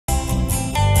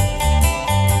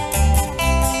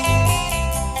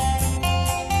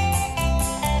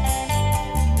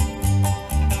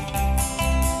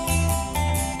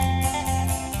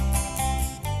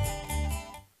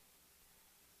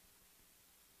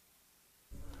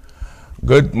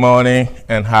Good morning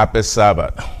and happy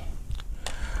Sabbath.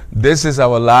 This is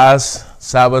our last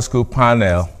Sabbath school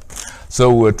panel,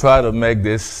 so we'll try to make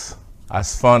this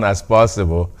as fun as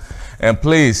possible. And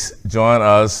please join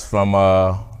us from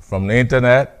the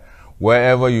internet,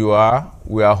 wherever you are.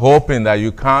 We are hoping that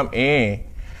you come in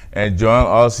and join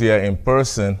us here in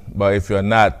person, but if you're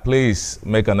not, please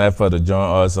make an effort to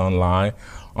join us online,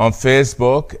 on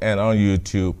Facebook and on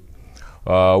YouTube.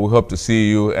 We hope to see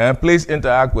you, and please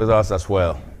interact with us as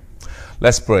well.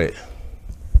 Let's pray.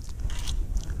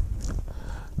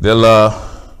 Dear Lord,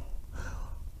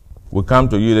 we come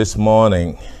to you this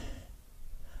morning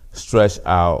stretched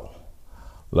out.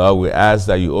 Lord, we ask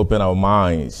that you open our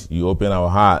minds, you open our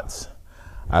hearts.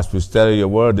 As we study your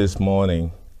word this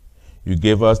morning, you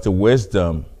give us the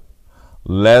wisdom.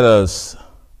 Let us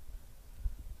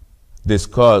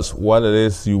discuss what it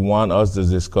is you want us to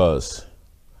discuss.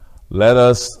 Let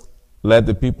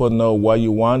the people know what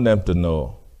you want them to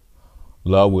know.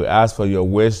 Lord, we ask for your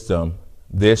wisdom.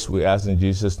 This we ask in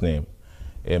Jesus' name.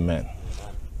 Amen.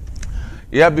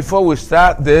 Yeah, before we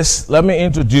start this, let me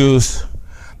introduce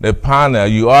the panel.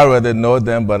 You already know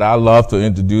them, but I love to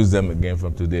introduce them again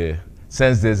from today,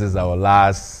 since this is our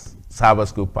last Sabbath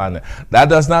school panel. That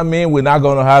does not mean we're not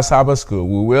going to have Sabbath school.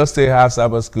 We will still have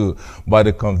Sabbath school, but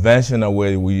the conventional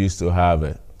way we used to have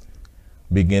it,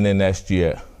 beginning next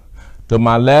year. To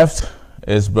my left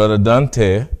is Brother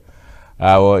Dante,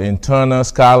 our internal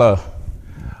scholar.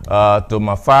 To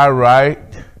my far right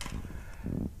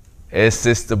is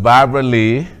Sister Barbara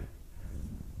Lee.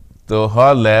 To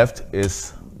her left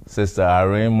is Sister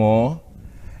Irene Moore,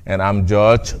 and I'm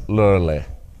George Lurley.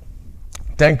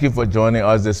 Thank you for joining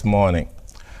us this morning.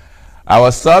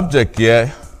 Our subject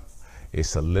here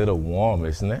is a little warm,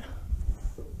 isn't it?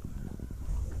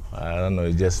 I don't know,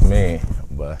 it's just me,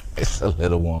 but it's a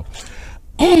little warm.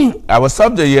 Our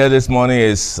subject here this morning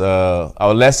is,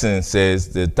 our lesson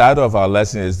says, the title of our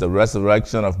lesson is The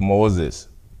Resurrection of Moses.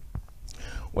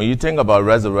 When you think about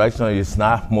resurrection, it's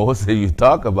not Moses you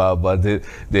talk about, but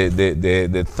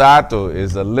the title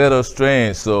is a little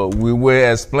strange. So we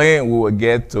will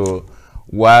get to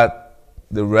what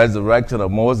the resurrection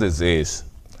of Moses is.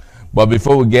 But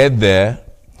before we get there,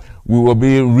 we will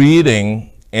be reading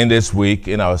in this week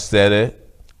in our study,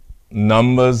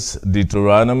 Numbers,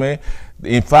 Deuteronomy.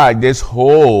 In fact, this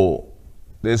whole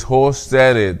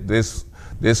study,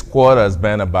 this quarter has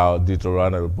been about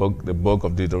Deuteronomy, the book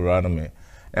of Deuteronomy.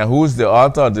 And who's the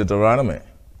author of Deuteronomy?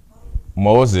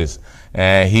 Moses.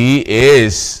 And he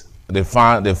is the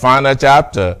final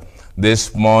chapter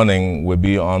this morning will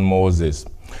be on Moses.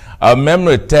 Our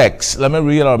memory text, let me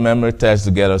read our memory text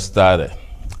to get us started.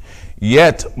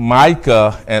 Yet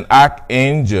Michael, the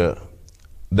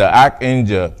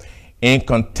archangel, in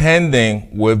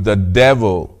contending with the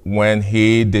devil when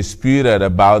he disputed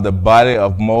about the body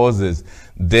of Moses,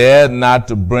 dared not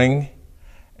to bring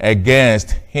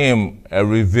against him a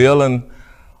revealing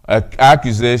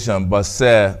accusation, but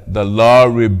said, "The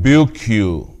Lord rebuke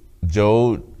you."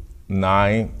 Job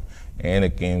 9 and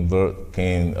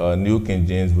the New King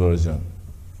James Version.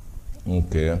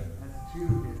 Okay.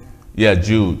 Yeah,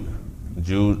 Jude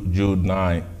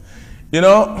 9. You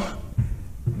know,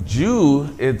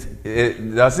 Jude,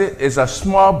 it's a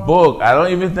small book. I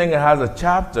don't even think it has a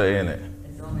chapter in it.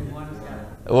 It's only one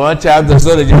chapter. One chapter,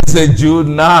 so they just say Jude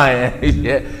 9.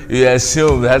 You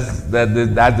assume that's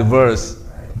the verse.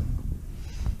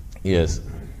 Yes.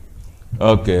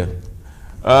 Okay.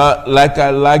 Like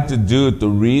I like to do to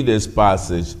read this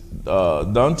passage,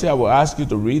 Dante, I will ask you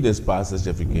to read this passage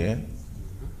if you can.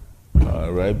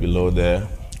 Right below there.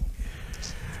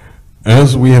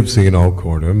 As we have seen all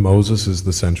quarter, Moses is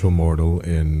the central mortal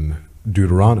in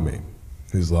Deuteronomy.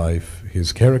 His life,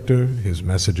 his character, his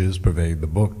messages pervade the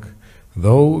book.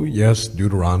 Though, yes,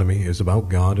 Deuteronomy is about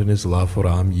God and his love for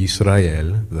Am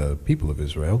Yisrael, the people of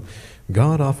Israel,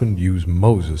 God often used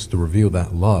Moses to reveal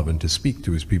that love and to speak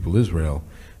to his people Israel.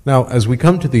 Now, as we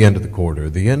come to the end of the quarter,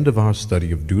 the end of our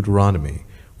study of Deuteronomy,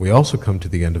 we also come to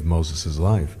the end of Moses'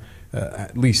 life,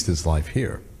 at least his life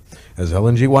here. As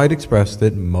Ellen G. White expressed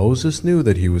it, Moses knew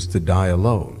that he was to die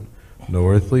alone. No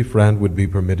earthly friend would be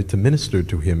permitted to minister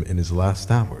to him in his last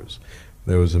hours.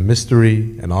 There was a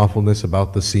mystery and awfulness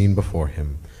about the scene before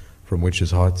him, from which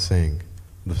his heart sank.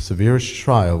 The severest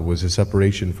trial was his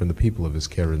separation from the people of his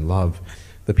care and love,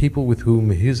 the people with whom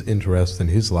his interest and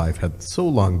his life had so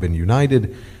long been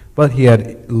united, but he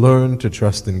had learned to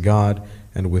trust in God,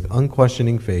 and with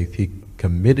unquestioning faith he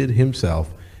committed himself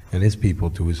and his people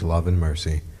to his love and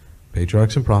mercy.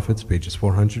 Patriarchs and Prophets, pages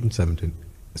 470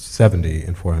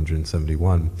 and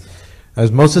 471.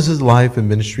 As Moses' life and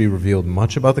ministry revealed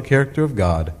much about the character of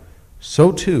God,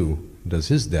 so too does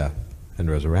his death and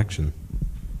resurrection.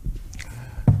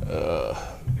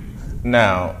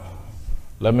 Now,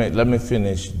 let me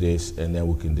finish this and then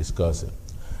we can discuss it.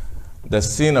 The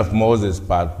sin of Moses,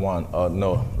 part 1.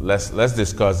 No, let's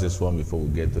discuss this one before we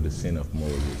get to the sin of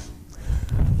Moses.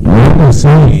 We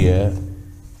see here,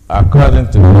 according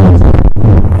to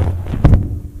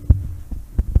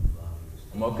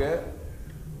I'm okay?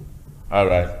 All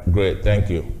right, great, thank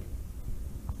you.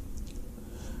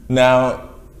 Now,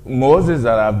 Moses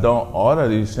that have done all of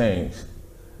these things,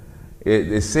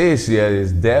 it says here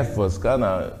his death was kind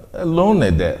of a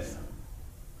lonely death.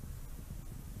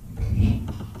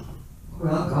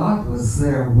 Well, God was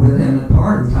there with him at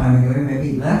part of the time anyway.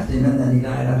 Maybe he left him and then he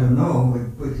died. I don't know.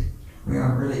 We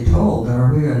aren't really told,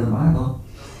 are we, in the Bible?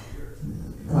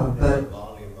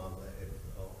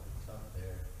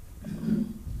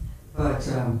 But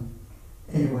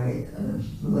anyway,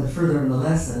 further in the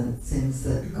lesson, it seems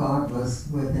that God was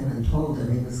with him and told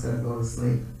him he was going to go to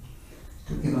sleep.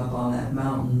 Took him up on that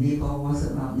mountain, Nebo, was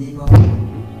it Mount Nebo?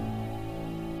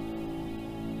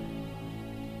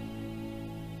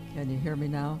 Can you hear me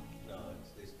now? No,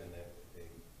 it's disconnected. They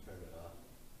turned it off.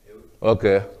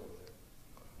 Okay.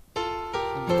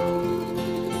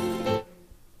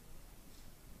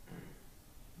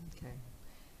 Okay.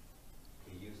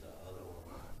 You use the other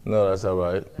one. No, that's all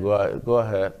right. Go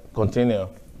ahead. Continue.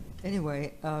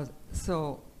 Anyway,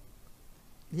 so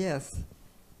yes,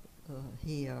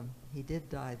 he did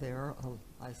die there,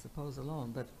 I suppose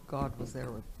alone, but God was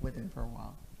there with him for a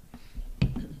while.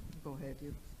 Go ahead,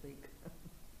 you speak.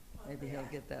 Maybe he'll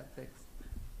get that fixed.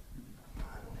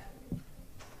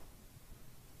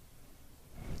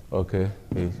 Okay,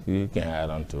 you can add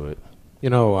on to it. You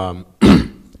know,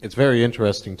 it's very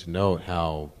interesting to note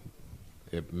how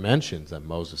it mentions that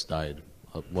Moses died,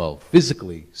 well,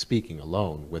 physically speaking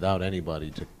alone, without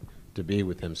anybody to be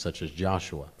with him, such as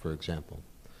Joshua, for example.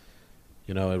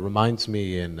 You know, it reminds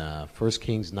me in 1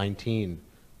 Kings 19,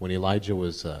 when Elijah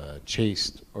was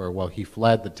chased, or, well, he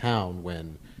fled the town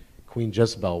when Queen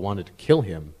Jezebel wanted to kill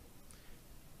him.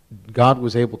 God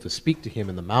was able to speak to him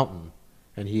in the mountain,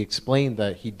 and he explained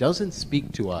that he doesn't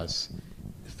speak to us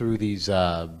through these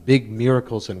big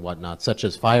miracles and whatnot, such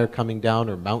as fire coming down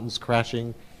or mountains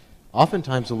crashing.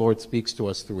 Oftentimes the Lord speaks to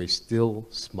us through a still,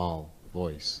 small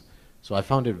voice. So I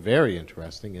found it very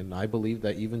interesting, and I believe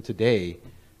that even today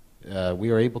we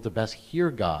are able to best hear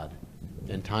God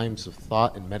in times of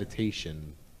thought and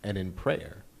meditation and in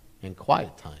prayer and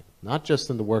quiet time, not just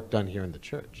in the work done here in the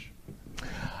church.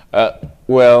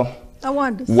 Well, I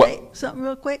wanted to say something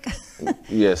real quick.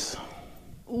 yes.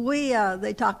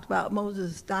 They talked about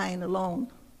Moses dying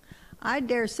alone. I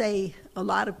dare say a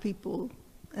lot of people,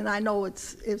 and I know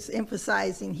it's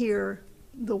emphasizing here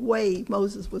the way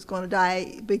Moses was going to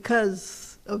die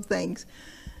because of things,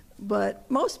 but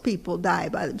most people die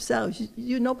by themselves.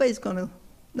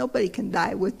 Nobody can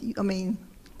die with you. I mean,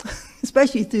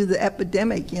 especially through the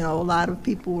epidemic, a lot of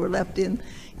people were left in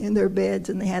their beds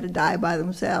and they had to die by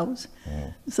themselves.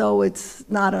 So it's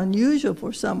not unusual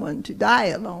for someone to die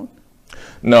alone.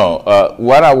 No,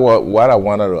 what I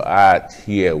wanted to add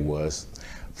here was,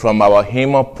 from our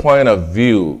human point of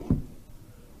view,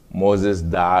 Moses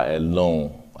died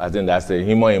alone. I think that's the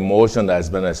human emotion that's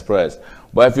been expressed.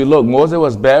 But if you look, Moses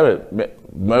was buried.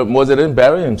 Moses didn't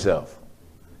bury himself.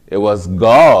 It was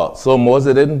God. So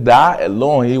Moses didn't die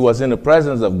alone. He was in the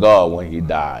presence of God when he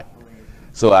died.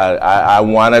 So I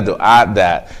wanted to add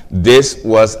that. This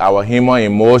was our human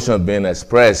emotion being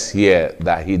expressed here,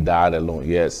 that he died alone.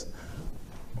 Yes.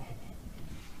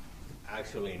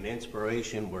 Actually, in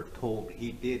inspiration, we're told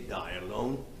he did die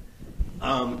alone.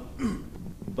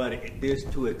 But it is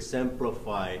to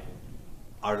exemplify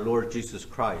our Lord Jesus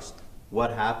Christ.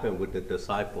 What happened with the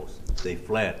disciples? They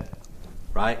fled,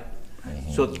 right?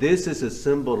 Mm-hmm. So this is a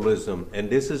symbolism, and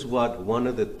this is what one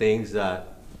of the things that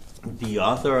the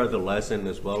author of the lesson,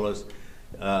 as well as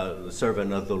the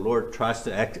servant of the Lord, tries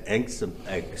to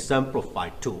exemplify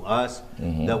to us,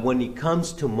 that when it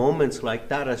comes to moments like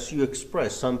that, as you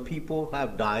express, some people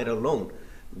have died alone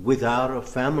without a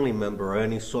family member or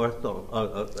any sort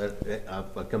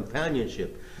of a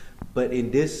companionship. But in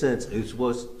this sense, it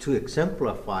was to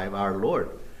exemplify our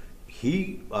Lord.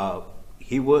 He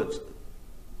was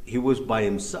by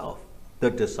himself. The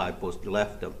disciples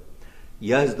left him.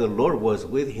 Yes, the Lord was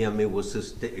with him. It was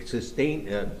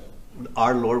sustained.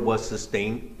 Our Lord was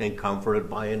sustained and comforted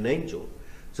by an angel.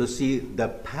 So see, the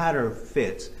pattern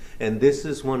fits. And this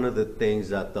is one of the things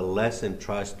that the lesson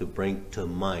tries to bring to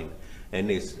mind. And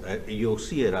you'll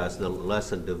see it as the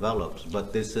lesson develops.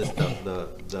 But this is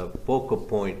the focal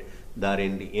point that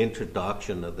in the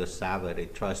introduction of the Sabbath,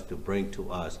 it tries to bring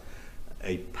to us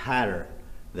a pattern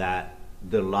that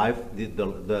the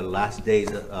last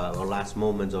days or last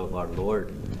moments of our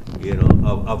Lord, you know,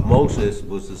 of Moses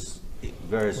was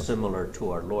very similar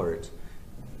to our Lord's.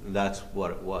 That's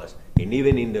what it was. And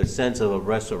even in the sense of a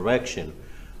resurrection,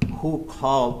 who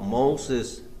called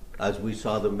Moses, as we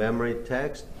saw the memory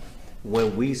text,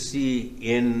 when we see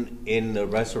in the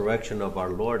resurrection of our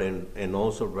Lord and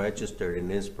also registered in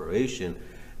inspiration,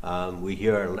 we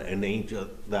hear an angel,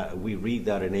 that we read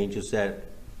that an angel said,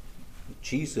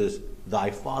 Jesus,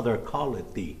 thy father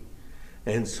calleth thee.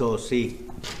 And so see,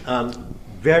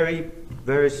 very,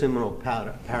 very similar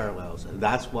parallels. And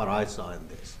that's what I saw in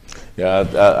this.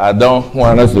 Yeah, I don't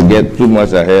want us to get too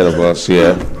much ahead of us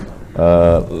here.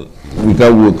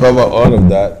 We'll cover all of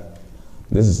that.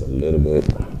 This is a little bit.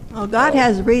 Well, God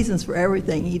has reasons for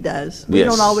everything he does. We Yes.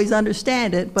 don't always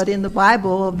understand it, but in the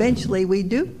Bible, eventually we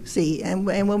do see. And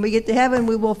when we get to heaven,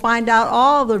 we will find out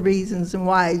all the reasons and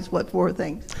whys, what for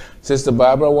things. Sister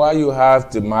Barbara, while you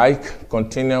have the mic,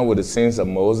 continuing with the sins of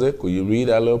Moses, could you read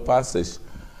that little passage?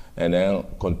 And then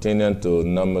continue to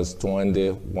Numbers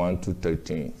 21 to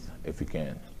 13, if you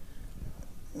can.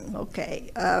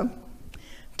 Okay.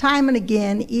 Time and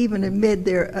again, even amid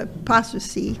their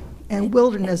apostasy and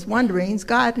wilderness wanderings,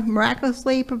 God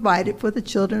miraculously provided for the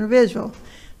children of Israel.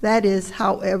 That is,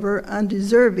 however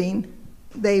undeserving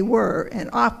they were, and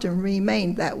often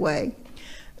remained that way.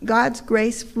 God's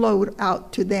grace flowed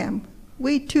out to them.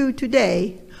 We too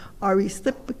today are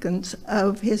recipients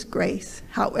of his grace,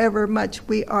 however much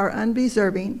we are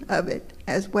undeserving of it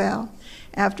as well.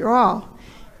 After all,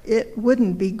 it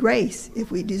wouldn't be grace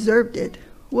if we deserved it,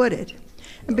 would it?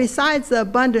 And besides the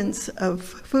abundance of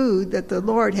food that the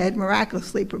Lord had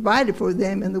miraculously provided for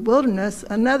them in the wilderness,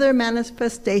 another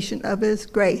manifestation of his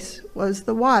grace was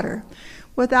the water,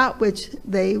 without which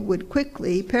they would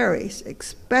quickly perish,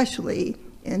 especially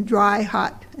in dry,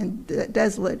 hot, and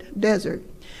desolate desert.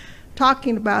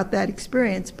 Talking about that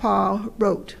experience, Paul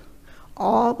wrote,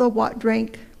 all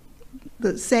drank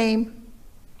the same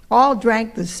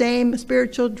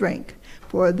spiritual drink,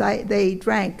 for they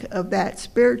drank of that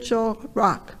spiritual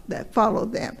rock that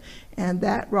followed them, and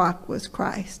that rock was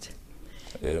Christ.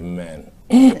 Amen.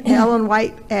 Ellen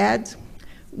White adds,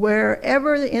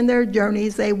 wherever in their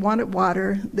journeys they wanted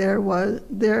water,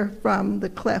 there from the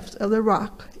clefts of the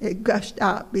rock it gushed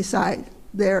out beside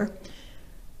their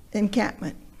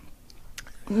encampment.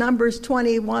 Numbers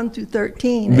 21 through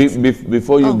 13.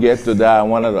 Before you get to that, I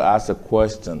wanted to ask a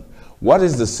question. What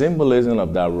is the symbolism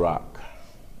of that rock?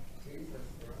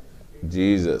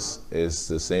 Jesus is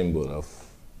the symbol of,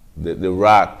 the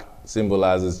rock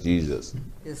symbolizes Jesus.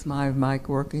 Is my mic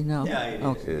working now? Yeah, it is.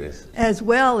 Okay. Yes. As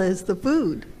well as the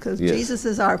food, because Yes. Jesus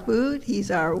is our food, he's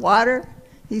our water,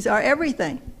 he's our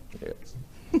everything. Yes.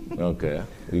 Okay.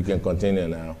 You can continue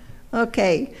now.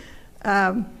 Okay.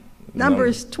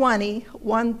 Numbers 20,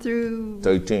 1 through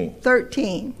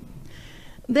 13.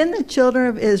 Then the children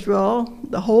of Israel,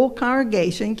 the whole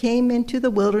congregation, came into the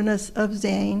wilderness of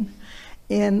Zin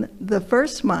in the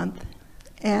first month,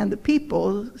 and the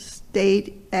people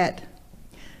stayed at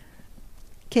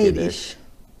Kadesh.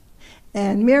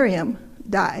 And Miriam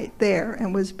died there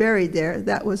and was buried there.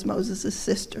 That was Moses'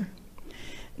 sister.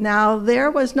 Now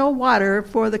there was no water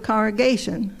for the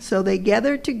congregation, so they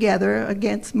gathered together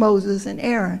against Moses and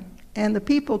Aaron. And the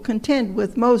people contended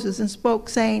with Moses and spoke,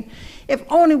 saying, if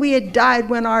only we had died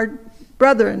when our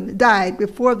brethren died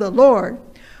before the Lord.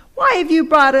 Why have you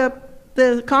brought up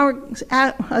the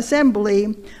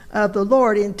assembly of the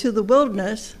Lord into the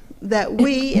wilderness, that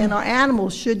we and our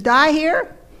animals should die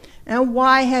here? And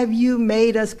why have you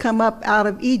made us come up out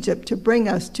of Egypt to bring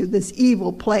us to this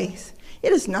evil place?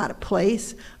 It is not a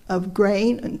place of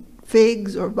grain and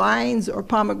figs or vines or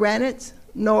pomegranates,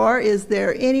 nor is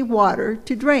there any water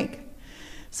to drink.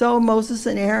 So Moses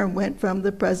and Aaron went from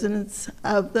the presence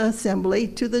of the assembly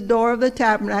to the door of the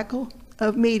tabernacle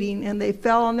of meeting, and they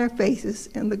fell on their faces,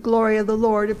 and the glory of the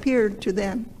Lord appeared to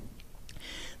them.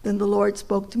 Then the Lord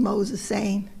spoke to Moses,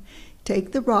 saying,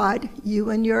 take the rod, you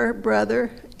and your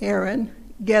brother Aaron,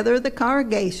 gather the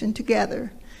congregation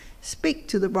together. Speak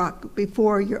to the rock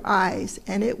before your eyes,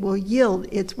 and it will yield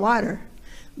its water.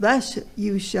 Thus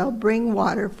you shall bring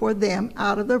water for them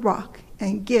out of the rock,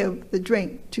 and give the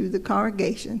drink to the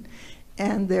congregation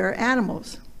and their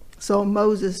animals. So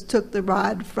Moses took the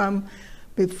rod from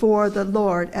before the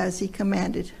Lord as he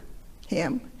commanded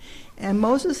him. And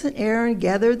Moses and Aaron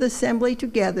gathered the assembly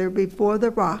together before the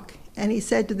rock, and he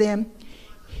said to them,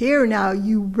 hear now,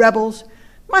 you rebels,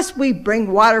 must we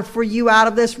bring water for you out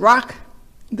of this rock?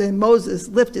 Then Moses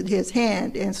lifted his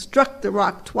hand and struck the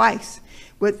rock twice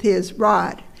with his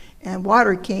rod, and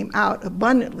water came out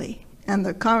abundantly, and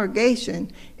the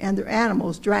congregation and their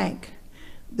animals drank.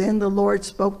 Then the Lord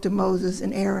spoke to Moses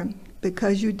and Aaron,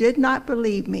 because you did not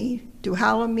believe me to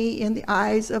hallow me in the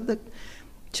eyes of the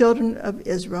children of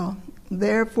Israel,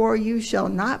 therefore you shall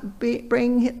not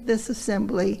bring this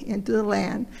assembly into the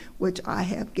land which I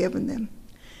have given them.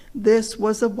 This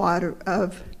was the water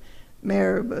of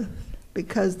Meribah,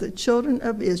 because the children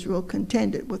of Israel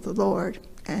contended with the Lord,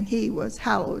 and he was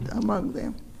hallowed among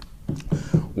them.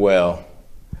 Well,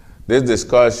 this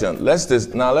discussion, let's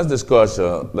discuss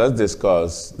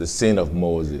the sin of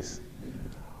Moses.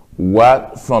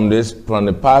 What from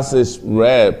the passage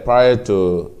read prior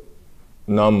to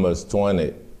Numbers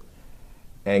 20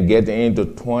 and getting into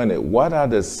 20, what are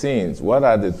the sins? What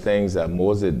are the things that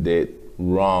Moses did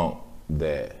wrong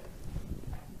there?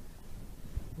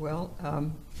 Well,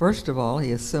 first of all,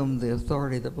 he assumed the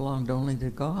authority that belonged only to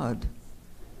God.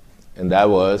 And that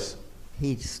was?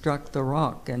 He struck the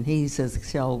rock, and he says,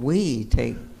 shall we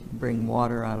bring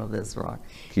water out of this rock?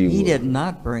 He did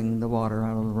not bring the water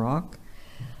out of the rock.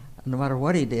 No matter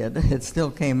what he did, it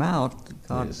still came out.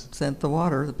 God sent the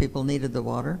water. The people needed the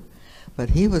water.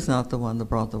 But he was not the one that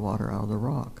brought the water out of the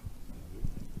rock.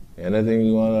 Anything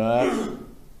you want to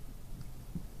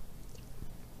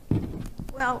add?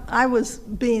 Well, I was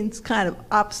being kind of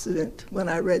obstinate when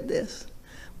I read this,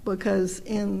 because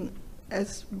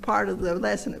as part of the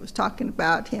lesson it was talking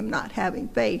about him not having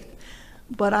faith.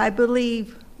 But I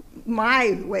believe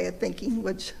my way of thinking,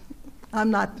 which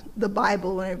I'm not the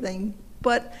Bible and everything,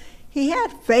 but he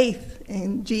had faith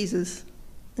in Jesus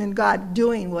and God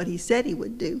doing what he said he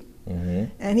would do. Mm-hmm.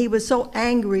 And he was so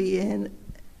angry and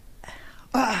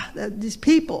these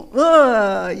people,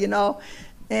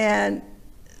 and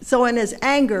so in his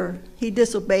anger, he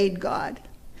disobeyed God.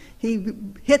 He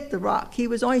hit the rock. He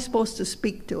was only supposed to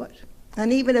speak to it.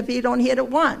 And even if he'd only hit it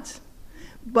once,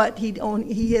 but he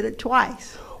hit it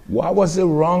twice. Why was it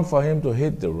wrong for him to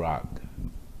hit the rock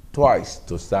twice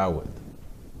to start with?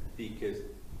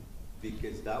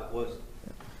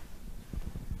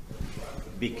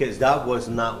 Because that was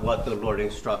not what the Lord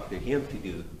instructed him to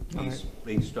do. He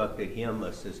instructed him,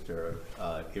 as Sister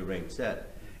Elaine said,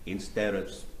 instead of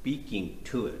speaking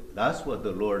to it. That's what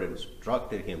the Lord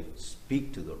instructed him,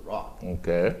 speak to the rock.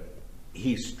 Okay.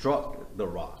 He struck the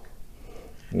rock.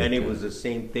 Okay. And it was the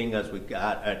same thing as we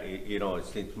got at, it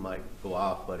seems might go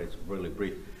off, but it's really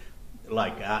brief.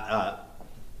 Like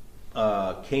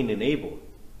Cain and Abel,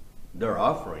 their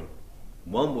offering.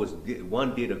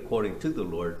 One did according to the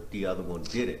Lord, the other one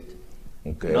didn't.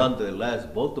 Okay. Nonetheless,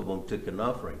 both of them took an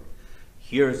offering.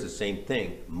 Here's the same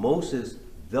thing. Moses,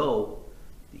 though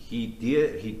he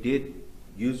did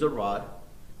use a rod,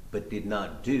 but did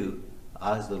not do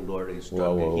as the Lord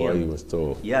instructed him. What he was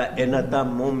told. Yeah, and at that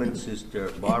moment,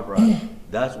 Sister Barbara,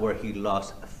 that's where he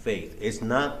lost faith. It's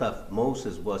not that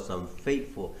Moses was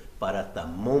unfaithful, but at the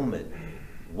moment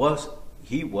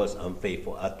he was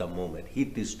unfaithful at the moment. He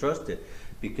distrusted,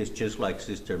 because just like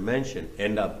Sister mentioned,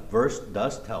 and that verse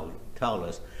does tell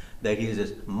us that he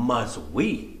says, must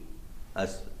we,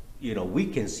 as we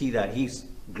can see that he's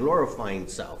glorifying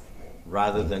self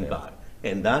rather than God.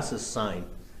 And that's a sign,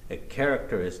 a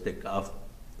characteristic of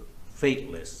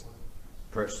faithless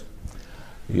person.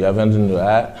 You have anything to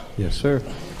add? Yes, sir.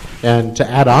 And to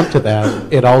add on to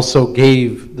that, it also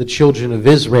gave the children of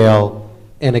Israel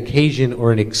an occasion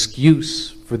or an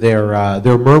excuse for their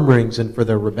murmurings and for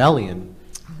their rebellion,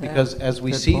 because as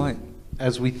we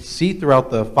see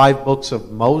throughout the 5 books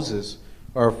of Moses,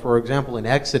 or for example in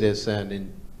Exodus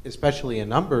and especially in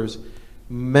Numbers,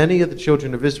 many of the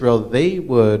children of Israel, they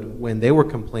would, when they were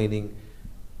complaining,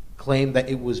 claim that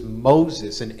it was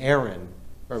Moses and Aaron,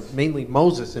 or mainly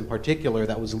Moses in particular,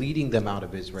 that was leading them out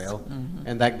of Israel,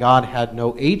 and that God had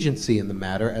no agency in the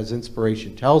matter, as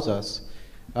inspiration tells us.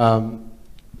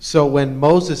 So when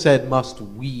Moses said, must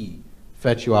we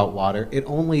fetch you out water, it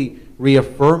only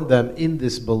reaffirmed them in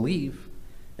this belief.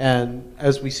 And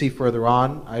as we see further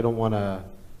on, I don't want to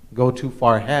go too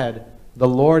far ahead, the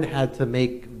Lord had to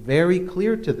make very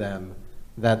clear to them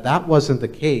that that wasn't the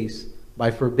case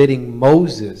by forbidding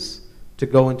Moses to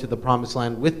go into the promised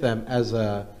land with them, as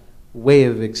a way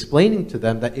of explaining to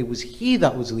them that it was he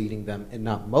that was leading them and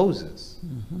not Moses.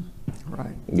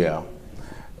 Right. Yeah.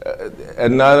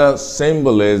 Another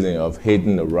symbolism of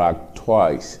hitting the rock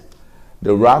twice.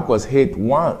 The rock was hit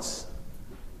once,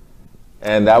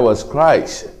 and that was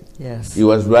Christ. Yes. He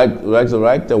was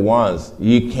resurrected once.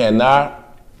 You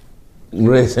cannot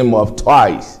raise him up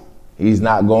twice. He's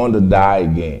not going to die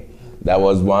again. That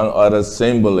was one other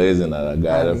symbolism that I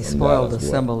got from that. He spoiled the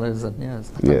symbolism,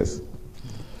 yes. Yes.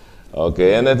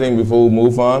 Okay, anything before we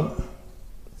move on?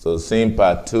 So scene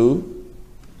part 2.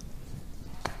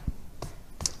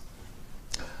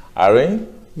 Irene?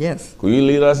 Yes, Could you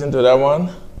lead us into that one?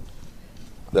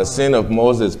 The sin of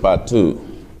Moses, part 2.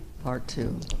 part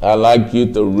 2. I'd like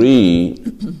you to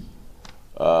read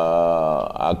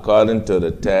according to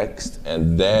the text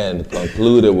and then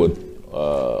conclude it with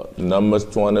Numbers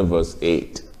 20, verse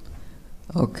 8.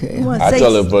 Okay. You wanna say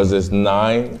Actually, s- verses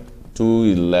 9 to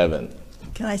 11.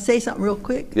 Can I say something real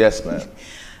quick? Yes, ma'am.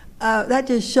 That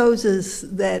just shows us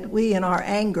that we, in our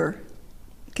anger,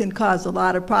 can cause a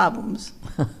lot of problems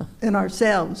in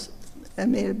ourselves. I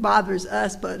mean, it bothers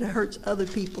us, but it hurts other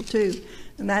people too.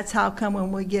 And that's how come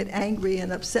when we get angry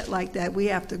and upset like that, we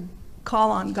have to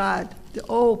call on God.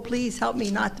 Oh, please help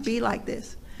me not to be like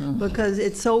this. Because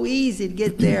it's so easy to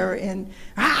get there and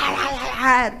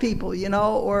at people, you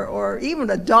know, or even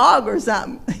a dog or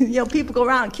something. You know, people go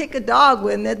around and kick a dog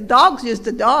when the dog's just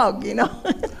a dog, you know.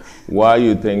 Why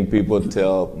you think people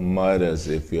tell mothers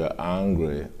if you're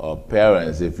angry, or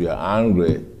parents if you're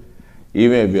angry,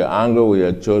 even if you're angry with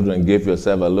your children, give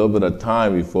yourself a little bit of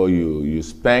time before you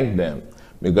spank them.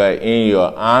 Because in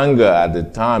your anger at the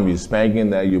time you're spanking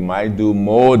them, you might do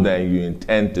more than you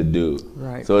intend to do.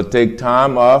 Right. So take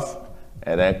time off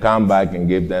and then come back and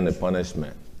give them the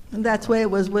punishment. And that's the way it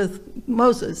was with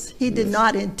Moses. He did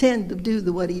not intend to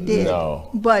do what he did. No,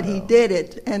 But he did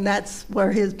it, and that's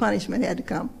where his punishment had to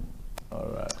come. All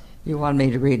right. You want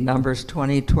me to read Numbers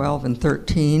 20, 12, and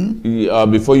 13?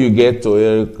 Before you get to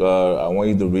it, I want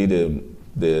you to read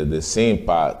the same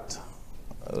part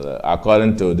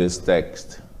according to this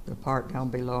text. The part down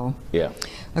below. Yeah.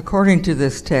 According to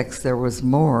this text, there was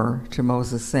more to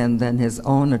Moses' sin than his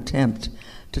own attempt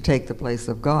to take the place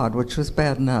of God, which was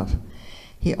bad enough.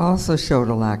 He also showed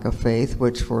a lack of faith,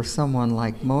 which for someone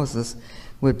like Moses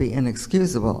would be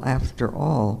inexcusable. After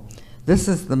all, this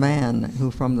is the man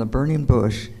who from the burning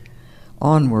bush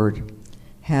onward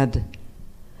had,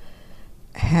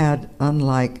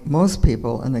 unlike most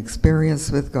people, an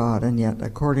experience with God, and yet,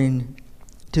 according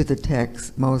to the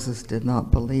text, Moses did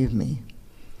not believe me.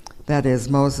 That is,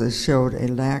 Moses showed a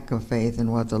lack of faith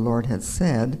in what the Lord had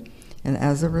said, and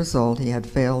as a result, he had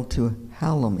failed to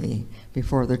hallow me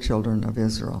before the children of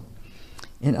Israel.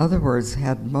 In other words,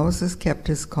 had Moses kept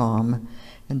his calm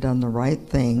and done the right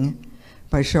thing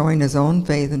by showing his own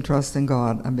faith and trust in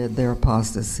God amid their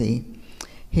apostasy,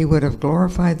 he would have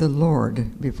glorified the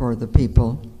Lord before the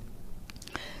people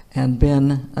and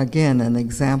been, again, an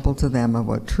example to them of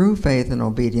what true faith and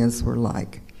obedience were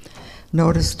like.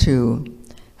 Notice, too,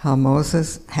 how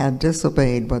Moses had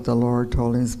disobeyed what the Lord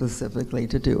told him specifically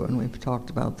to do, and we've talked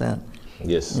about that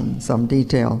Yes. in some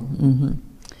detail.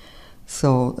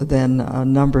 So then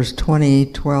Numbers 20,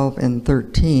 12, and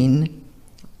 13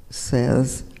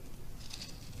 says,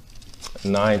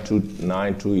 9 to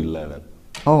 11.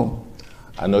 oh,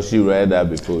 I know she read that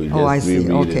before. You just I see,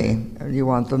 reread okay. it. You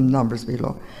want the numbers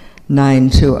below. 9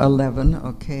 to 11,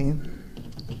 okay.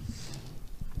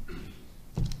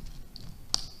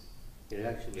 It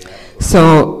actually has.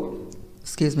 So,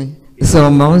 excuse me.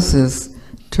 So Moses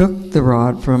took the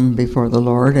rod from before the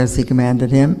Lord as he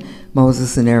commanded him.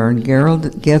 Moses and Aaron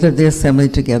gathered the assembly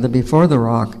together before the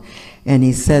rock, and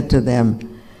he said to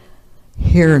them,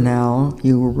 "Hear now,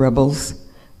 you rebels,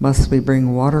 must we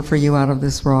bring water for you out of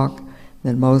this rock?"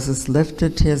 Then Moses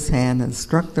lifted his hand and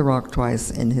struck the rock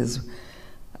twice in his,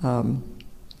 sorry,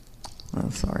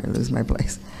 I lose my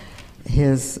place.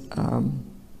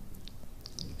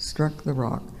 Struck the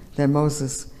rock. Then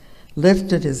Moses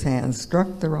lifted his hand,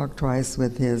 struck the rock twice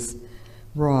with his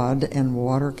rod, and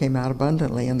water came out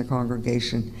abundantly in the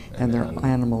congregation, and their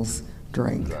animals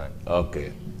drank. Right.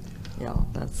 Okay. Yeah,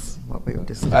 that's what we were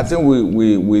discussing. I think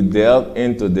we delved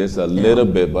into this a little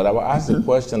bit, but I will ask the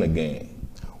question again.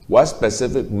 What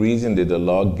specific reason did the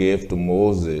Lord give to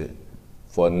Moses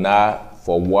for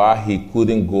why he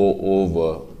couldn't go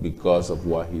over because of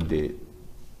what he did?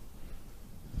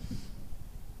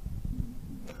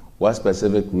 What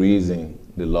specific reason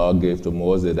the Lord gave to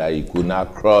Moses that he could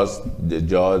not cross the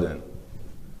Jordan?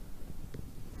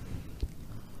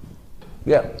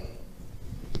 Yeah.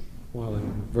 Well,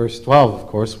 in verse 12, of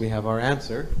course, we have our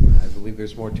answer. I believe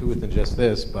there's more to it than just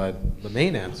this, but the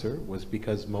main answer was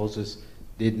because Moses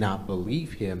did not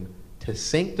believe him to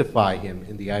sanctify him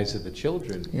in the eyes of the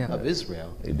children of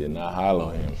Israel. He did not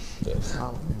hallow him. Yes.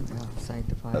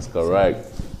 Sanctified. That's correct.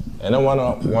 Anyone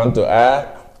want to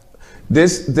add?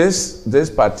 This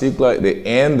particular, the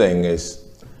ending is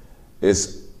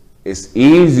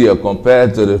easier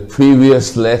compared to the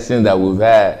previous lesson that we've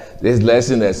had. This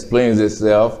lesson explains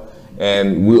itself,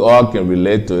 and we all can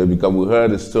relate to it because we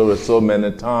heard the story so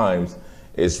many times.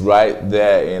 It's right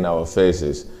there in our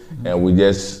faces, and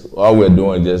all we're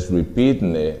doing is just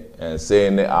repeating it and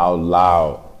saying it out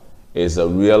loud It's a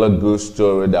really good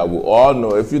story that we all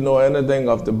know. If you know anything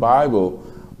of the Bible,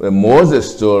 the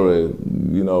Moses story,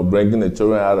 you know, bringing the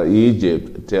children out of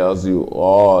Egypt, tells you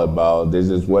all about this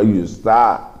is where you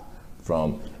start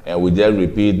from. And we just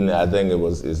repeating it. I think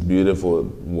it's beautiful.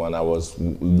 When I was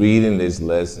reading this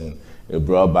lesson, it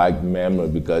brought back memory,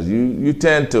 because you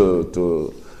tend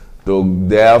to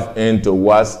delve into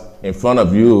what's in front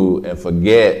of you and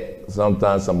forget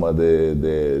sometimes some of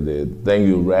the thing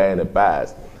you read in the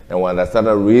past. And when I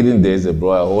started reading this, it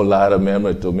brought a whole lot of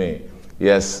memory to me.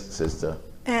 Yes, sister.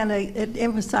 And it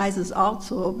emphasizes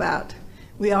also about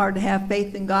we are to have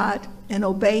faith in God and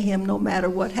obey Him no matter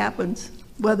what happens.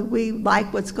 Whether we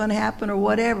like what's going to happen or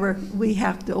whatever, we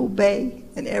have to obey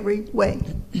in every way.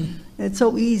 And it's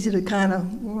so easy to kind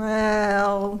of,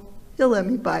 well, He'll let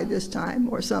me by this time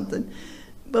or something.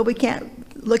 But we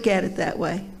can't look at it that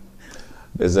way.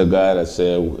 There's a guy that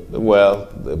said, well,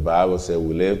 the Bible said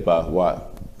we live by what?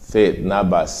 Faith, not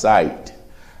by sight.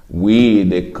 We,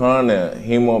 the carnal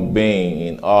human being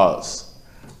in us,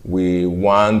 we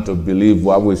want to believe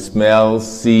what we smell,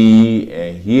 see,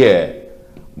 and hear.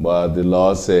 But the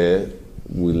Lord said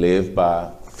we live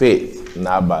by faith,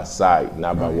 not by sight,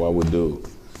 not by what we do.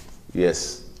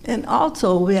 Yes. And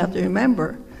also we have to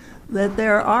remember that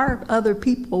there are other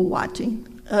people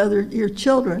watching, your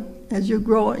children. As you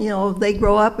grow, you know, if they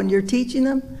grow up and you're teaching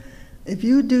them, if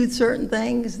you do certain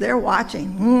things, they're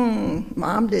watching.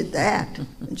 Mom did that,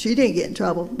 and she didn't get in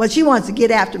trouble. But she wants to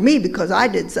get after me because I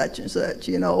did such and such,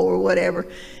 you know, or whatever.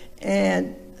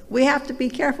 And we have to be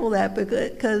careful of that,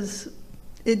 because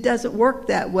it doesn't work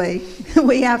that way.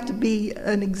 We have to be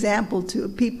an example to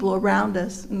people around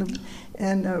us,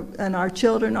 and our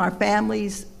children, our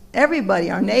families, everybody,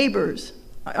 our neighbors,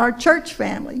 our church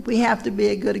family. We have to be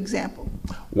a good example.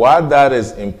 Why that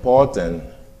is important,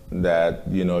 that,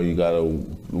 you know, you got to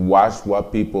watch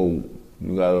what people,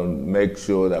 you got to make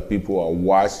sure that people are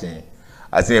watching.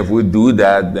 I think if we do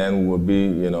that, then we'll be,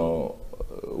 you know,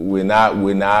 we're not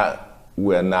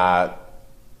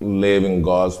living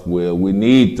God's will. We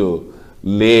need to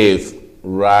live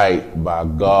right by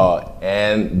God,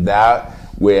 and that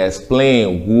we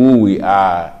explain who we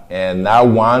are, and not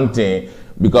wanting,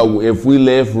 because if we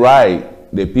live right,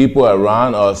 the people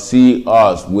around us see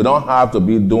us. We don't have to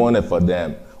be doing it for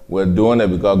them. We're doing it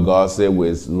because God said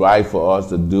it's right for us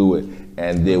to do it,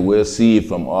 and they will see it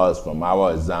from us, from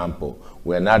our example.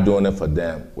 We're not doing it for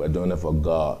them. We're doing it for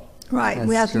God. Right. That's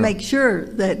we have true. to make sure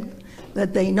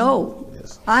that they know.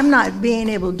 Yes. I'm not being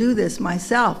able to do this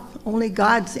myself. Only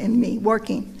God's in me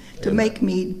working to Amen. make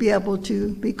me be able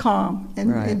to be calm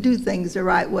and, Right. and do things the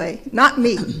right way. Not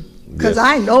me, because Yes.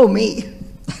 I know me.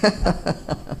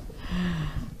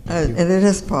 And it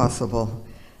is possible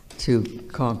to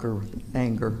conquer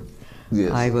anger.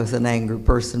 Yes. I was an angry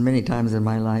person many times in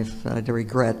my life. I had to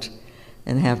regret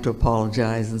and have to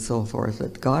apologize and so forth.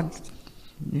 But God,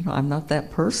 you know, I'm not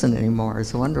that person anymore.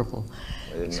 It's wonderful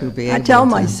to be able I tell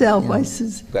to, myself, yeah. I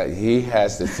says, That He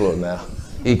has the floor now.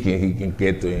 He can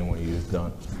get to Him when He's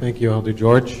done. Thank you, Elder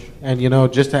George. And, you know,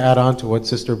 just to add on to what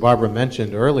Sister Barbara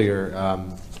mentioned earlier,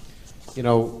 you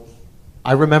know,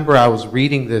 I remember I was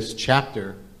reading this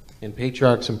chapter in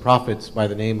Patriarchs and Prophets by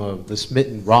the name of the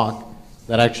Smitten Rock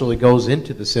that actually goes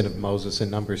into the sin of Moses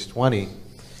in Numbers 20.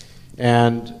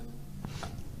 And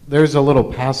there's a little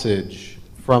passage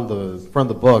from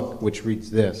the book which reads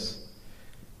this: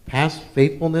 "Past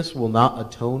faithfulness will not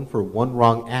atone for one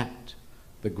wrong act.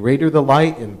 The greater the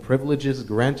light and privileges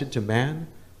granted to man,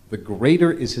 the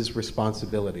greater is his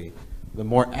responsibility. The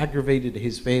more aggravated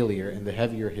his failure and the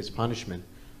heavier his punishment."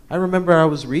 I remember I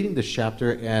was reading this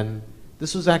chapter, and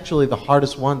this was actually the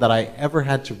hardest one that I ever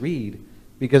had to read,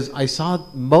 because I saw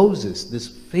Moses, this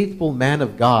faithful man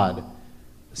of God,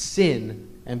 sin,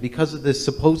 and because of this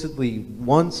supposedly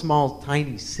one small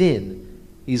tiny sin,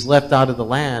 he's left out of the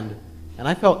land. And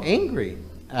I felt angry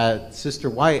at Sister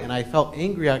White, and I felt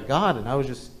angry at God, and I was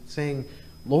just saying,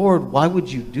 Lord, why would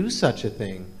you do such a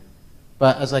thing?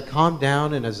 But as I calmed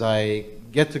down and as I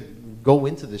get to go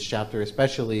into this chapter,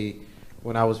 especially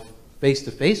when I was face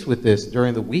to face with this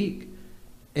during the week,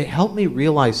 it helped me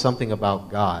realize something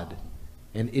about God.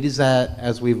 And it is that,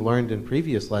 as we've learned in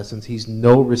previous lessons, He's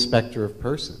no respecter of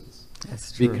persons.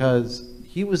 That's true. Because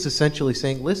He was essentially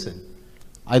saying, listen,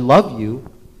 I love you,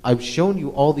 I've shown you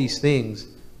all these things,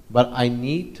 but I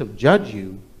need to judge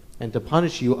you and to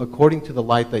punish you according to the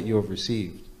light that you have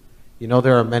received. You know,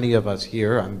 there are many of us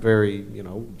here, I'm very,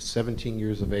 17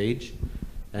 years of age,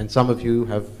 and some of you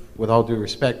have, with all due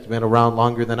respect, been around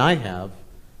longer than I have,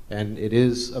 and it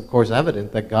is, of course,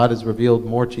 evident that God has revealed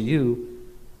more to you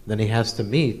than He has to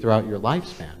me throughout your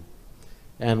lifespan.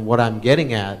 And what I'm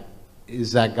getting at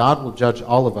is that God will judge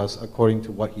all of us according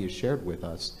to what he has shared with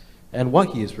us and what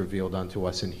he has revealed unto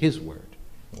us in his word.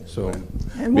 So,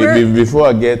 And we're, Before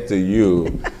I get to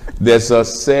you, there's a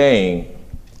saying,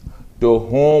 to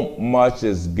whom much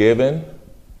is given,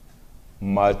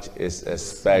 much is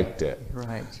expected.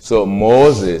 Right. So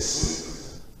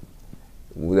Moses,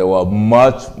 there were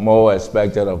much more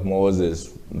expected of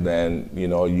Moses than,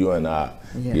 you and I.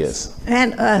 Yes.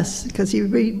 and us, because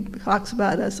he talks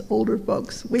about us older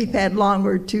folks. We've had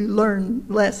longer to learn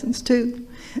lessons too.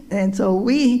 And so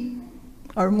we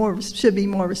should be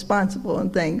more responsible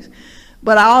in things.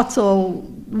 But I also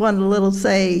want to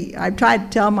say, I tried to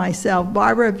tell myself,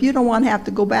 Barbara, if you don't want to have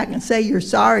to go back and say you're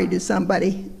sorry to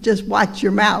somebody, just watch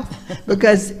your mouth.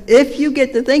 Because if you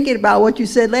get to thinking about what you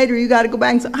said later, you got to go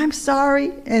back and say, I'm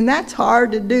sorry, and that's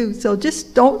hard to do. So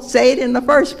just don't say it in the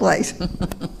first place.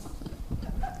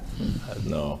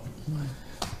 No.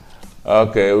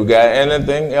 Okay, we got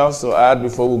anything else to add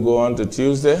before we go on to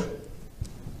Tuesday?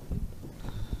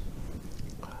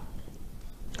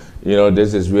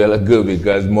 This is really good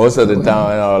because most of the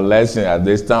time in our lesson at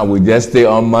this time, we just stay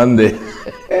on Monday.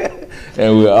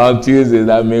 And we're on Tuesday.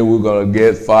 That means we're going to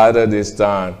get farther this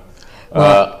time.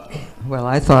 Well,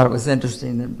 I thought it was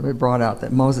interesting that we brought out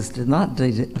that Moses did not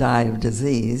die of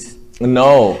disease.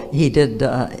 No. He did.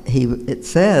 It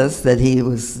says that he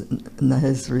was,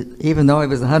 even though he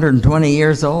was 120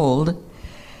 years old,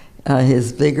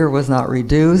 his vigor was not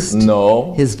reduced.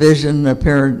 No. His vision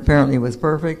apparently was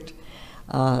perfect.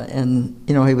 And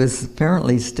he was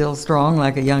apparently still strong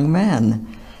like a young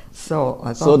man. So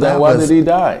I thought So then why did he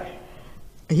die?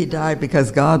 He died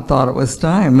because God thought it was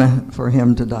time for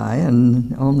him to die,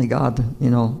 and only God, we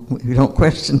don't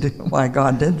question why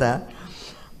God did that.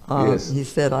 Yes. He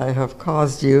said, I have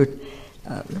caused you,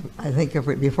 I think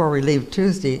before we leave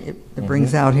Tuesday, it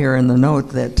brings out here in the note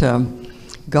that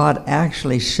God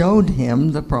actually showed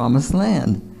him the promised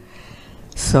land.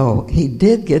 So he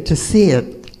did get to see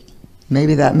it.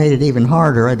 Maybe that made it even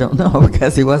harder, I don't know,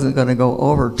 because he wasn't going to go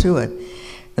over to it.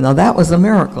 And now that was a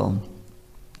miracle,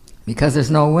 because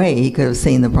there's no way he could have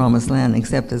seen the promised land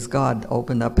except as God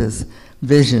opened up his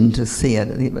vision to see it.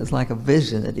 It was like a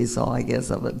vision that he saw, I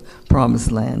guess, of a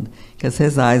promised land, because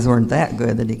his eyes weren't that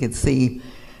good that he could see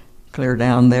clear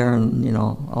down there and,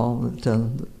 all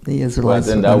the Israelites.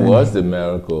 Well, then that was the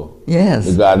miracle. Yes.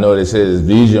 Because I noticed his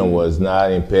vision was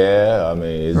not impaired. I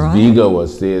mean, his vigor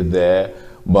was still there.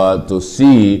 But to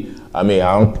see, I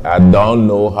don't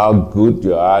know how good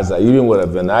your eyes are. Even with a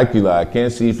vernacular, I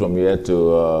can't see from here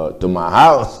to my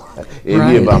house,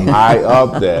 even if I'm high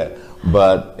up there.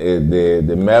 But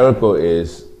the miracle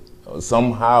is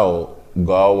somehow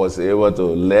God was able to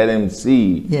let him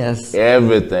see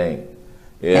everything.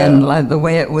 Yeah. And like the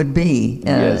way it would be.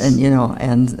 Yes.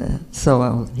 And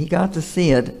so he got to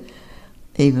see it,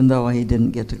 even though he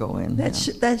didn't get to go in.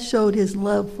 That showed his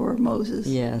love for Moses.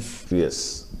 Yes.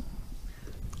 Yes.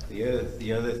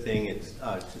 The other thing is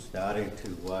just adding to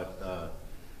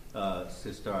what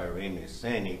Sister Irene is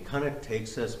saying. It kind of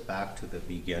takes us back to the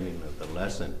beginning of the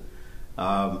lesson.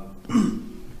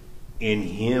 In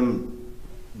him,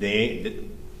 they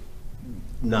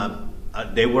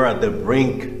were at the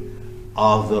brink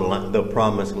of the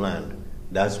promised land.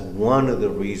 That's one of the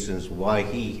reasons why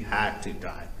he had to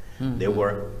die. Mm-hmm. They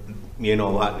were,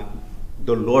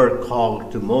 the Lord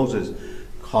called to Moses,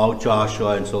 called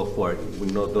Joshua and so forth. We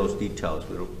know those details.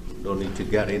 We don't need to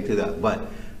get into that. But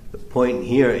the point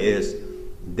here is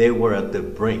they were at the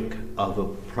brink of a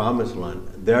promised land.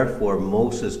 Therefore,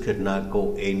 Moses could not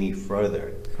go any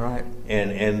further. Right.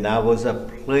 And that was a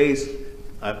place,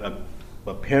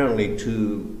 apparently,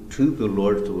 to the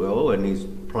Lord's will and his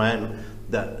plan,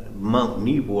 that Mount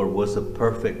Nebo was a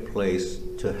perfect place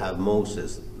to have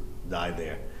Moses die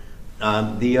there.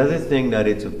 The other thing that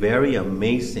it's very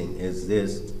amazing is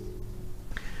this.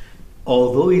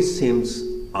 Although it seems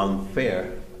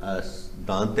unfair, as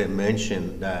Dante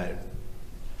mentioned, that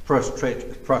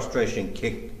frustration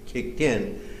kicked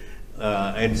in,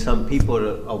 and some people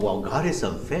are, well, God is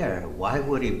unfair. Why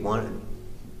would he want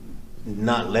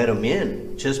not let him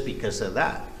in just because of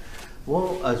that?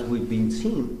 Well, as we've been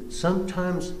seeing,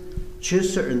 sometimes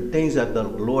just certain things that the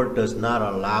Lord does not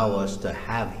allow us to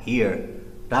have here,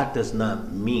 that does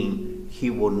not mean he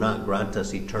will not grant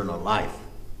us eternal life.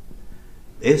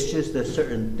 It's just that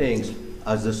certain things,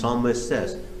 as the psalmist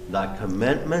says, thy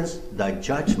commandments, thy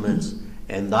judgments,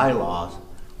 and thy laws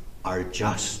are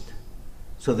just.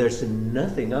 So there's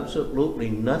nothing, absolutely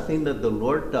nothing that the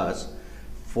Lord does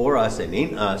for us and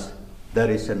in us that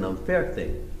is an unfair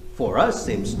thing. For us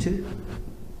seems to,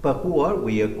 but who are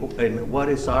we and what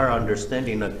is our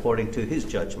understanding according to his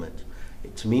judgment?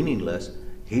 It's meaningless.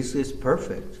 His is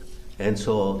perfect. And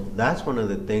so that's one of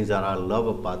the things that I love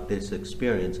about this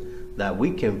experience, that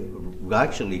we can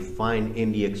actually find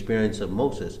in the experience of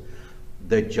Moses.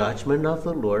 The judgment of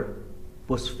the Lord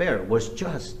was fair, was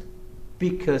just,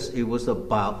 because it was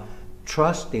about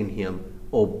trusting him,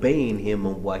 obeying him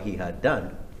on what he had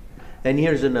done. And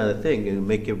here's another thing, and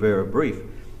make it very brief.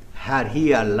 Had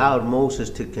he allowed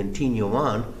Moses to continue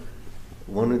on,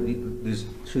 one of these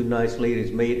two nice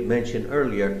ladies mentioned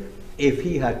earlier, if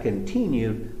he had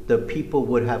continued, the people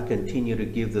would have continued to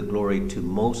give the glory to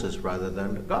Moses rather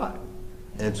than to God.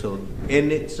 And so in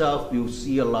itself, you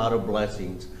see a lot of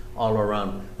blessings all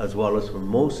around, as well as for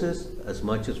Moses, as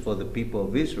much as for the people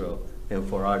of Israel and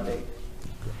for our day.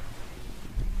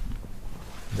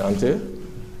 Dante?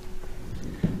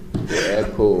 The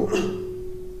echo.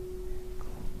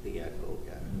 The echo,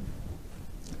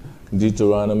 yeah.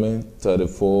 Deuteronomy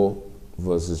 34,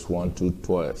 verses 1 to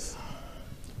 12.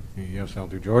 Yes, I'll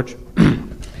do George.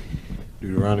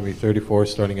 Deuteronomy 34,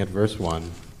 starting at verse 1.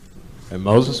 And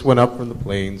Moses went up from the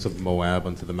plains of Moab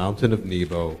unto the mountain of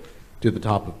Nebo, to the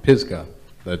top of Pisgah,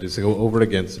 that is over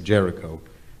against Jericho.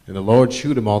 And the Lord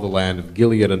shewed him all the land of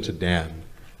Gilead unto Dan,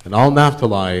 and all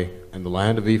Naphtali, and the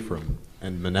land of Ephraim,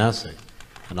 and Manasseh,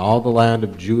 and all the land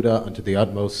of Judah unto the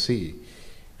utmost sea,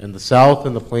 and the south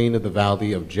and the plain of the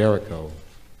valley of Jericho,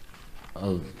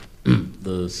 of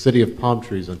the city of palm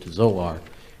trees unto Zoar.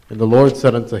 And the Lord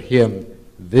said unto him,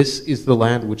 This is the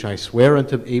land which I swear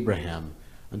unto Abraham,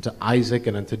 unto Isaac,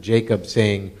 and unto Jacob,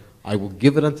 saying, I will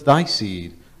give it unto thy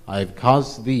seed. I have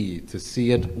caused thee to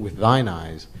see it with thine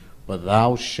eyes, but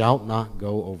thou shalt not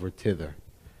go over thither.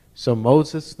 So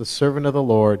Moses, the servant of the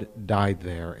Lord, died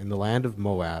there in the land of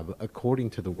Moab, according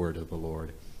to the word of the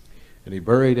Lord. And he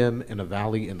buried him in a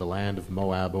valley in the land of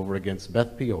Moab over against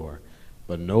Beth Peor.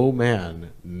 But no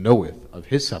man knoweth of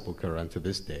his sepulchre unto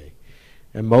this day.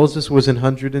 And Moses was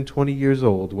 120 years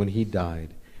old when he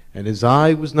died, and his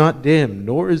eye was not dim,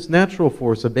 nor his natural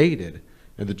force abated.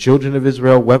 And the children of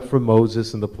Israel wept for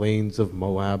Moses in the plains of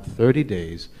Moab 30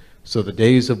 days. So the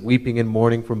days of weeping and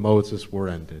mourning for Moses were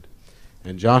ended.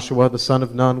 And Joshua the son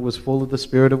of Nun was full of the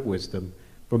spirit of wisdom,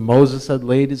 for Moses had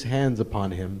laid his hands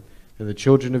upon him. And the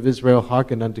children of Israel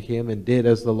hearkened unto him, and did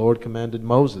as the Lord commanded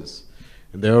Moses.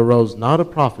 And there arose not a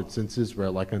prophet since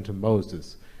Israel like unto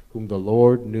Moses, whom the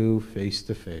Lord knew face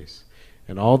to face.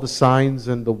 And all the signs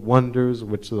and the wonders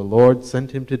which the Lord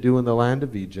sent him to do in the land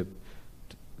of Egypt,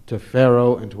 to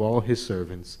Pharaoh and to all his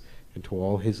servants, and to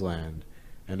all his land,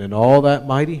 and in all that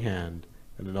mighty hand,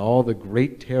 and in all the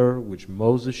great terror which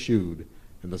Moses shewed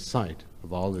in the sight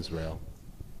of all Israel.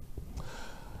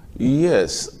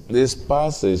 Yes, this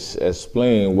passage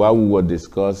explains what we were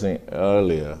discussing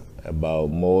earlier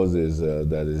about Moses,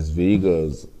 that his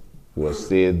vigors was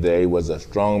still there. He was a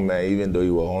strong man, even though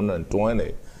he was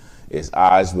 120. His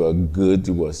eyes were good,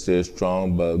 he was still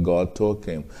strong, but God took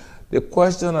him. The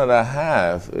question that I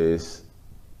have is,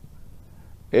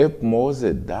 if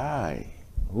Moses died,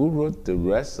 who wrote the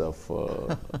rest of,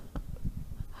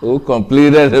 who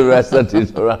completed the rest of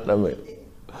Deuteronomy?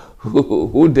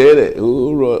 Who did it?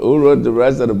 Who wrote the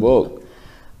rest of the book?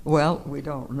 Well, we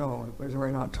don't know, because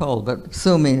we're not told, but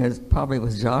assuming it probably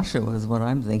was Joshua is what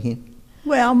I'm thinking.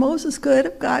 Well, Moses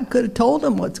God could have told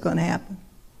him what's going to happen.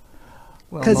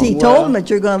 Well, Because he told him that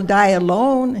you're going to die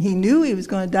alone. He knew he was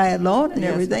going to die alone and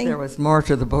yes, everything. There was more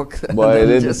to the book than But it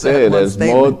didn't just say that one there's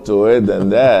statement. more to it than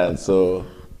that, so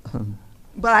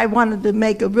But I wanted to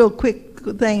make a real quick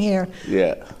thing here.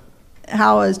 yeah.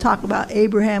 How I was talking about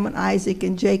Abraham and Isaac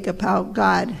and Jacob, how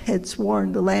God had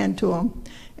sworn the land to them.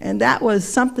 And that was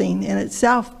something in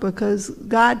itself, because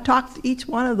God talked to each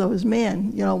one of those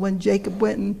men. You know, when Jacob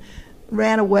went and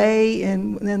ran away,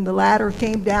 and then the ladder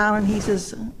came down, and he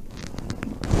says,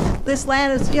 this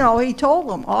land is, you know, he told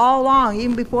them all along,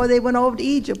 even before they went over to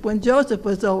Egypt, when Joseph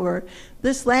was over,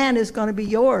 this land is going to be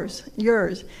yours.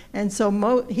 And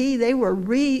so he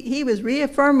was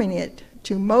reaffirming it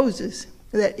to Moses,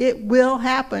 that it will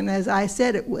happen as I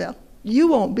said it will. You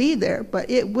won't be there, but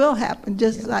it will happen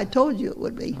just as I told you it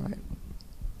would be. Right.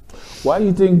 Why do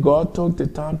you think God took the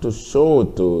time to show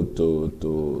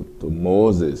to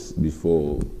Moses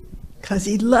before? Because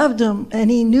he loved him, and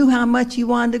he knew how much he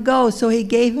wanted to go, so he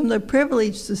gave him the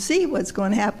privilege to see what's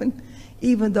going to happen,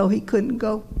 even though he couldn't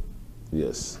go.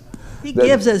 Yes. He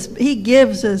gives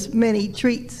us many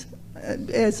treats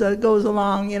as it goes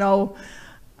along. You know,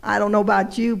 I don't know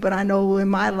about you, but I know in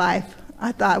my life,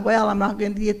 I thought, well, I'm not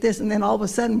going to get this, and then all of a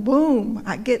sudden, boom,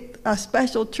 I get a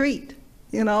special treat,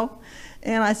 you know.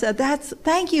 And I said,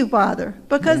 thank you, Father,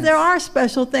 because Yes. there are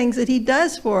special things that he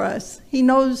does for us. He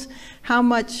knows how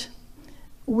much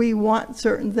we want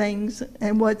certain things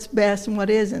and what's best and what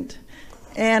isn't.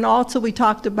 And also we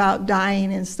talked about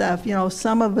dying and stuff. You know,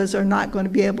 some of us are not going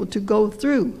to be able to go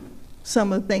through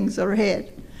some of the things that are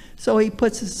ahead. So he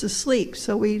puts us to sleep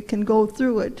so we can go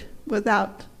through it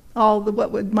without all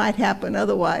the might happen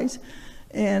otherwise.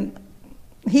 And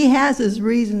he has his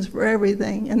reasons for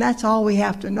everything, and that's all we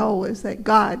have to know, is that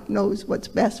God knows what's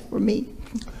best for me.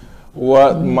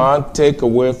 What my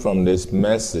takeaway from this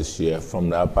message here, from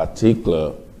that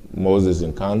particular Moses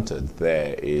encounter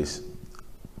there, is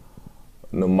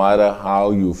no matter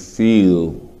how you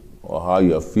feel or how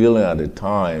you're feeling at the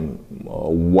time,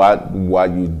 or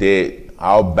what you did,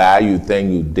 how bad you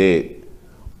think you did,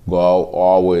 God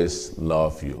always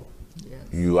loves you.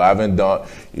 You haven't done,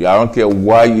 I don't care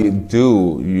what you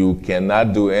do, you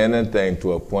cannot do anything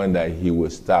to a point that he will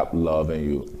stop loving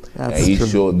you. That's and he true.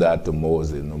 showed that to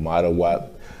Moses. No matter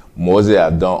what, Moses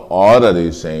had done all of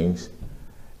these things.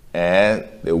 And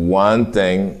the one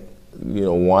thing, you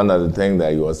know, one of the things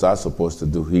that he was not supposed to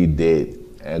do, he did.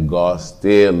 And God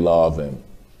still loved him.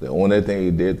 The only thing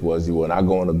he did was, you were not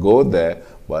going to go there,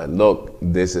 but look,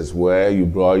 this is where you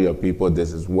brought your people,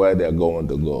 this is where they're going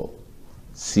to go.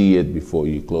 See it before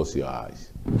you close your eyes.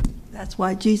 That's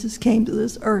why Jesus came to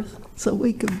this earth, so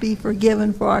we could be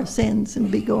forgiven for our sins and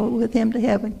be going with him to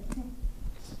heaven.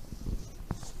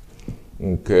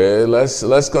 Okay,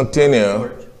 let's continue.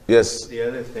 George, Yes. the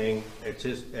other thing, it's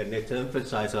just, and it's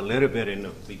emphasized a little bit in the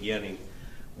beginning,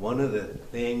 one of the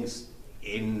things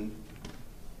in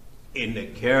the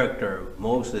character of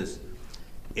Moses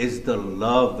is the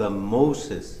love that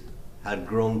Moses had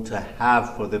grown to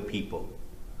have for the people.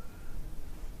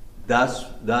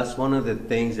 That's one of the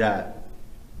things that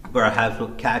perhaps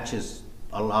what catches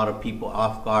a lot of people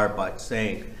off guard by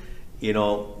saying, you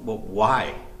know, well,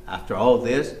 why? After all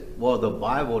this? Well, the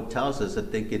Bible tells us, I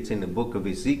think it's in the book of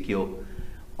Ezekiel,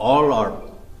 all our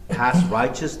past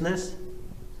righteousness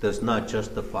does not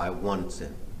justify one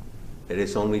sin. It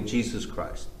is only Jesus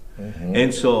Christ. Mm-hmm.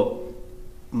 And so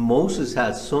Moses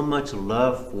had so much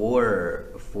love for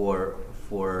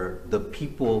the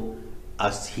people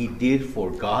as he did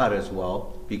for God as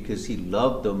well, because he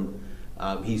loved them,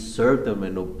 he served them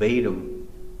and obeyed them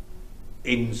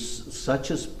in such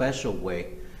a special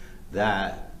way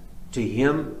that to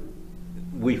him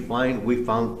we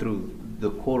found through the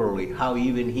quarterly how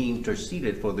even he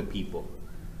interceded for the people.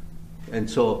 And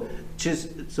so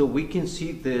just so we can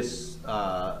see this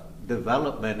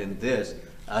development in this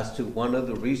as to one of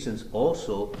the reasons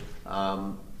also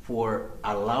for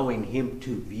allowing him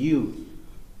to view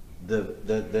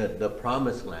the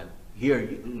promised land.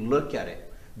 Here, look at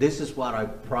it. This is what I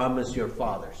promised your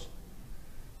fathers.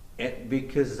 And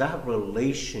because that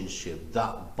relationship,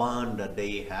 that bond that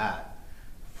they had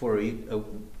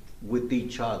with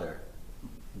each other,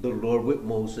 the Lord with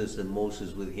Moses and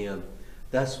Moses with him,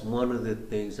 that's one of the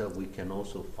things that we can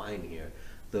also find here.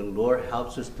 The Lord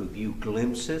helps us to view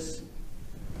glimpses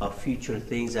of future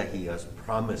things that he has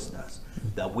promised us,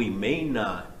 that we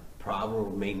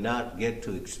probably may not get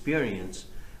to experience,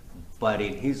 but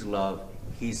in his love,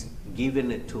 he's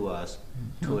given it to us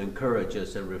to encourage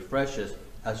us and refresh us.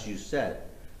 As you said,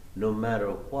 no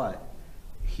matter what,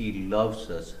 he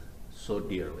loves us so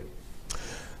dearly.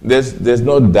 There's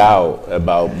no doubt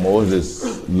about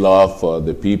Moses' love for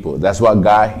the people. That's what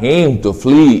got him to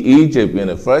flee Egypt in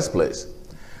the first place.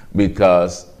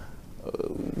 Because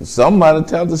somebody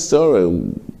tell the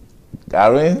story.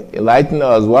 Gary, enlighten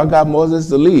us. What got Moses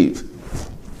to leave?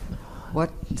 What?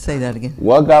 Say that again.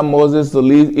 What got Moses to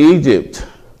leave Egypt?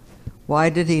 Why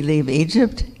did he leave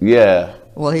Egypt? Yeah.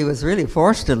 Well, he was really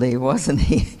forced to leave, wasn't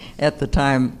he? At the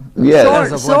time, Yeah.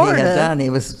 because of what he had Sorta. done,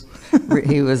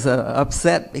 he was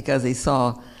upset because he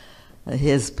saw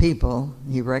his people.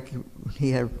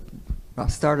 He had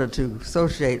started to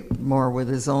associate more with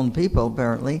his own people,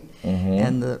 apparently,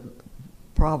 and the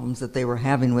problems that they were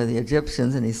having with the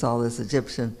Egyptians, and he saw this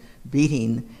Egyptian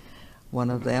beating one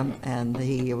of them, and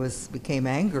he became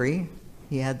angry.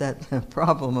 He had that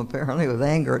problem apparently with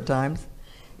anger at times,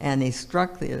 and he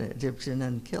struck the Egyptian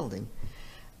and killed him.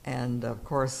 And of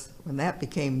course, when that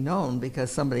became known,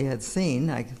 because somebody had seen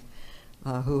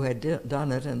who had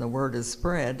done it, and the word is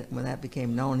spread, when that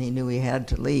became known, he knew he had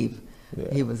to leave.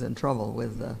 Yeah. He was in trouble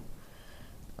with the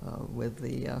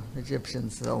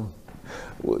Egyptians. So,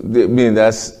 I mean,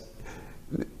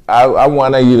 I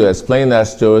wanted you to explain that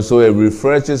story so it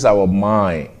refreshes our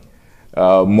mind.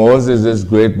 Moses, this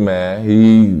great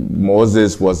man,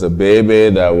 Moses was a baby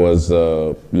that was,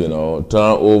 turned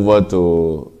over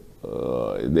to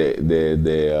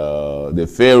the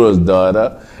Pharaoh's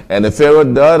daughter. And the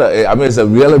Pharaoh's daughter, I mean, it's a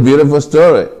really beautiful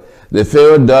story. The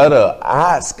Pharaoh's daughter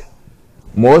asked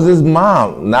Moses'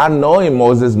 mom, not knowing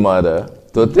Moses' mother,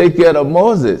 to take care of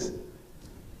Moses.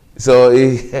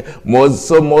 So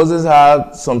Moses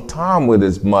had some time with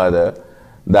his mother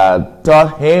that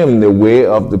taught him the way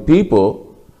of the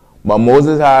people. But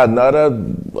Moses had another,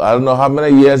 I don't know how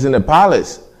many years in the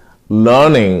palace,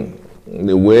 learning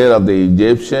the way of the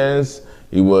Egyptians.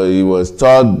 He was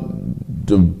taught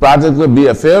to practically be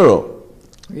a pharaoh.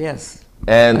 Yes.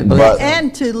 And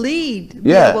to lead,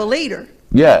 yeah, be a leader.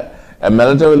 Yeah, a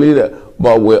military leader.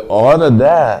 But with all of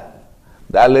that,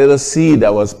 that little seed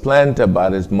that was planted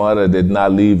by his mother did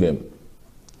not leave him.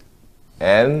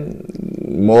 And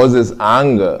Moses'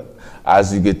 anger,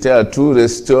 as you can tell through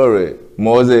this story,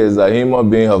 Moses is a human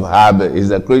being of habit.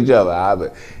 He's a creature of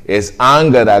habit. It's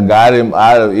anger that got him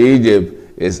out of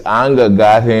Egypt. His anger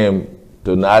got him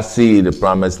to not see the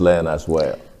promised land as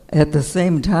well. At the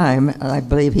same time, I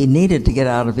believe he needed to get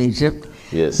out of Egypt.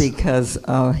 Yes. Because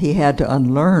he had to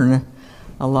unlearn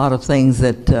a lot of things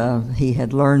that he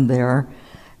had learned there.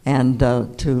 And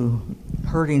to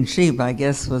herding sheep, I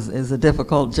guess, is a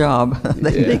difficult job.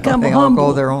 They all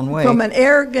go their own way. From an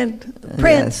arrogant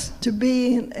prince to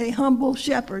being a humble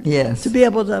shepherd. Yes. To be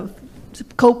able to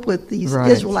cope with these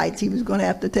Right. Israelites he was going to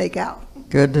have to take out.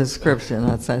 Good description.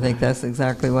 I think that's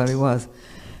exactly what he was.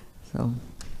 So.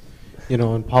 You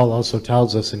know, and Paul also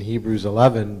tells us in Hebrews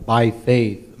 11, by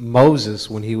faith, Moses,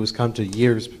 when he was come to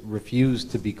years,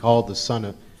 refused to be called the son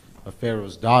of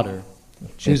Pharaoh's daughter,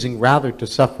 choosing rather to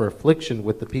suffer affliction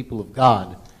with the people of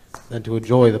God than to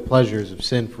enjoy the pleasures of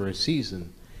sin for a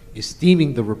season,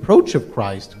 esteeming the reproach of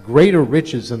Christ greater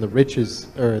riches than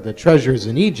the treasures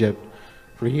in Egypt,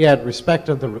 for he had respect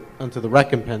unto the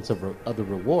recompense of the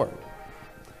reward.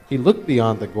 He looked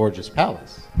beyond the gorgeous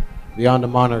palace, beyond a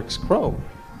monarch's crown,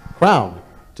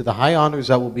 to the high honors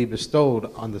that will be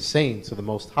bestowed on the saints of the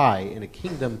Most High in a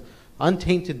kingdom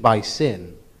untainted by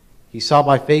sin. He saw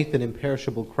by faith an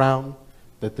imperishable crown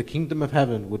that the kingdom of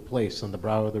heaven would place on the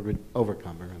brow of the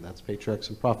overcomer. And that's Patriarchs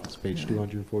and Prophets, page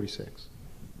 246.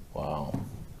 Wow.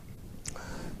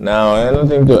 Now,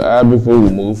 anything to add before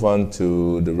we move on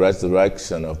to the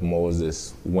resurrection of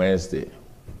Moses Wednesday?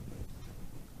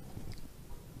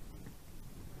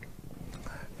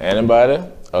 Anybody?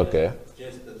 Okay.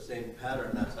 Just the same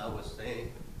pattern as I was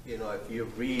saying. You know,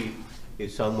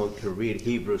 if someone could read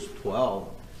Hebrews 12,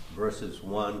 verses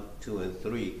 1, 2, and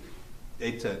 3,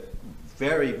 it's a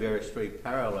very, very straight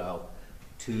parallel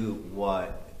to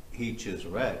what he just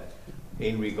read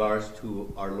in regards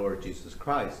to our Lord Jesus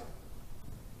Christ.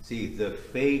 See, the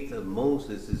faith of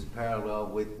Moses is parallel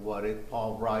with what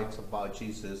Paul writes about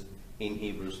Jesus in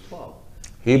Hebrews 12.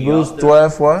 Hebrews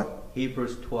 12 what?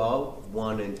 Hebrews 12,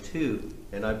 1 and 2,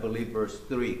 and I believe verse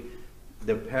 3,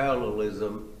 the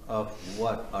parallelism of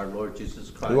what our Lord Jesus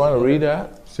Christ. You want to read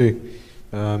that? See,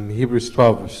 Hebrews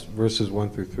 12, verses 1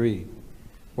 through 3.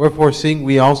 Wherefore, seeing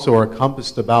we also are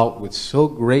compassed about with so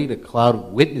great a cloud of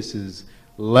witnesses,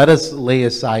 let us lay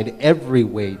aside every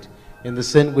weight and the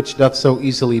sin which doth so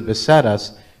easily beset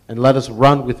us, and let us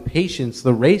run with patience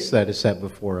the race that is set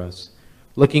before us,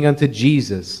 looking unto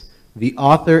Jesus, the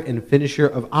author and finisher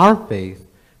of our faith,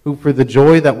 who for the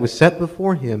joy that was set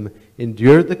before him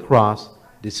endured the cross,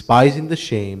 despising the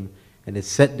shame, and is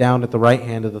set down at the right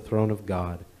hand of the throne of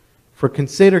God. For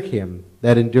consider him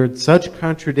that endured such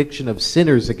contradiction of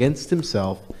sinners against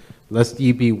himself, lest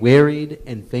ye be wearied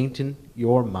and fainten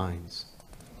your minds.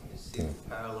 You see the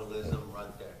parallelism right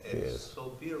there. It's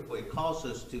so beautiful. It calls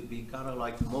us to be kind of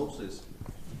like Moses,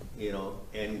 you know,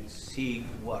 and see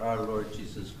what our Lord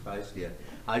Jesus Christ did.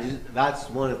 That's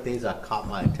one of the things that caught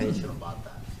my attention about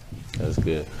that. That's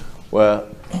good. Well,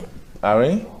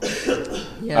 Irene,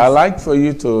 Yes. I'd like for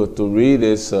you to read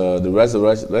this, the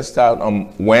resurrection. Let's start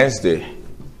on Wednesday,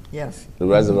 Yes. the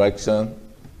resurrection.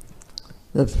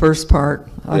 The first part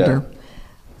under.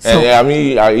 Yeah. And I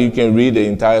mean, you can read the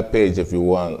entire page if you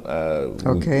want.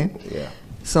 Okay. Yeah.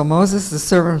 So Moses, the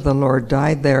servant of the Lord,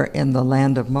 died there in the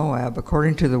land of Moab,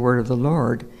 according to the word of the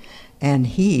Lord, and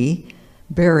he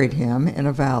buried him in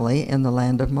a valley in the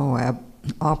land of Moab,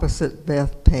 opposite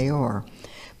Beth Peor.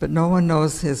 But no one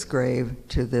knows his grave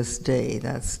to this day.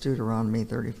 That's Deuteronomy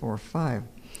 34, 5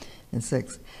 and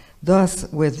 6.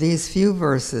 Thus, with these few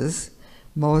verses,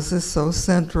 Moses, so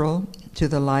central to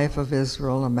the life of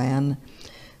Israel, a man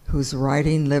whose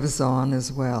writing lives on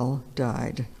as well,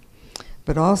 died.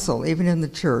 But also, even in the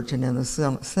church and in the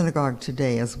synagogue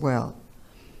today as well,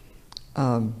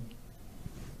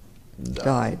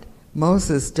 died.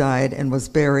 Moses died and was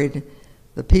buried.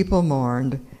 The people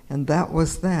mourned, and that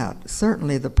was that.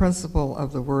 Certainly the principle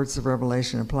of the words of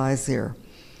Revelation applies here.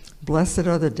 Blessed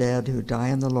are the dead who die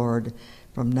in the Lord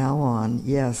from now on.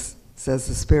 Yes, says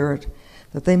the Spirit,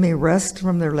 that they may rest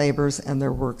from their labors and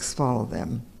their works follow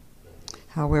them.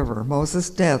 However, Moses'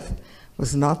 death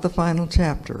was not the final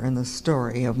chapter in the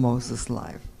story of Moses'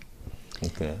 life.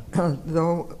 Okay.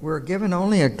 Though we're given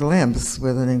only a glimpse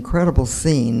with an incredible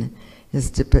scene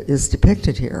is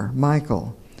depicted here.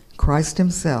 Michael, Christ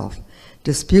himself,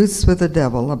 disputes with the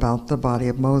devil about the body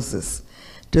of Moses.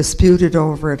 Disputed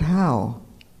over it how?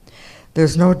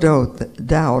 There's no doubt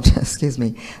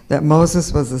that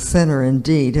Moses was a sinner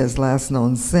indeed. His last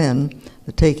known sin,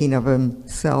 the taking of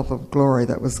himself of glory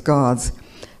that was God's,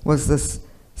 was the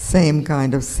same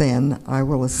kind of sin. I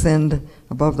will ascend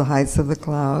above the heights of the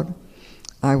cloud.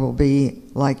 I will be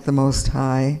like the Most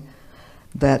High,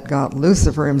 that got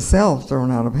Lucifer himself thrown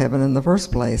out of heaven in the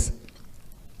first place.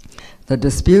 The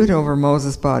dispute over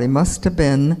Moses' body must have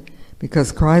been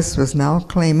because Christ was now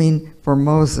claiming for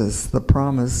Moses the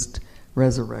promised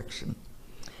resurrection.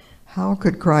 How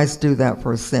could Christ do that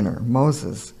for a sinner?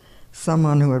 Moses,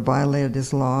 someone who had violated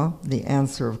his law? The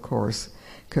answer, of course,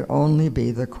 could only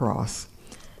be the cross.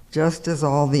 Just as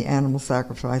all the animal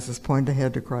sacrifices point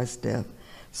ahead to Christ's death,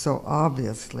 so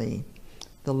obviously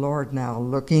the Lord, now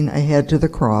looking ahead to the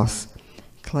cross,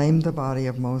 claimed the body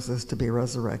of Moses to be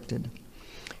resurrected.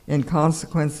 In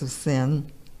consequence of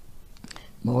sin,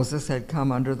 Moses had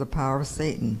come under the power of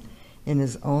Satan. In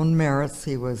his own merits,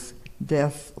 he was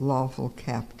death's lawful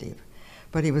captive.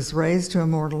 But he was raised to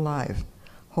immortal life,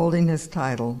 holding his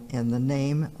title in the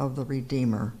name of the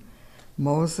Redeemer.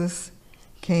 Moses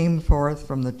came forth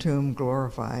from the tomb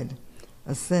glorified,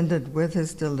 ascended with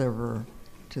his deliverer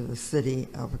to the city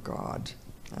of God.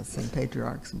 That's in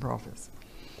Patriarchs and Prophets.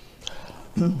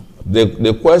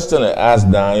 The question I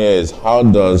asked down here is, how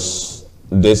does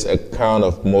this account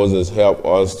of Moses help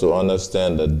us to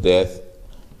understand the depth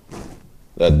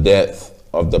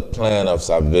of the plan of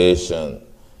salvation,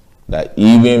 that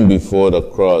even before the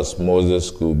cross, Moses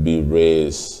could be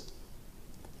raised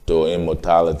to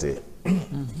immortality?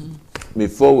 Mm-hmm.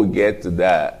 Before we get to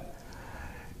that,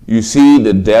 you see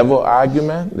the devil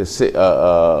argument.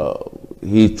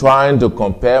 He's trying to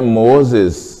compare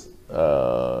Moses'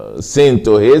 sin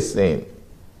to his sin.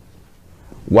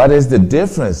 What is the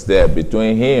difference there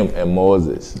between him and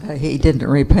Moses? He didn't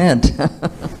repent.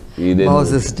 He didn't.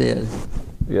 Moses did.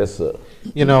 Yes, sir.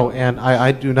 You know, and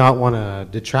I do not want to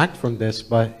detract from this,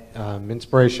 but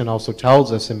Inspiration also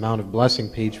tells us in Mount of Blessing,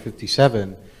 page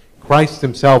 57, Christ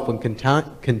himself, when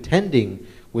contending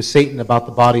with Satan about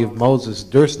the body of Moses,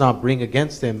 durst not bring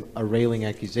against him a railing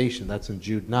accusation. That's in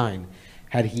Jude 9.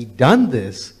 Had he done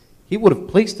this, he would have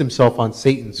placed himself on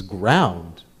Satan's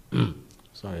ground.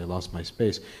 Sorry, I lost my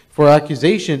space. For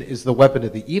accusation is the weapon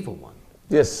of the evil one.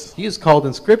 Yes. He is called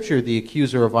in Scripture the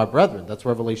accuser of our brethren. That's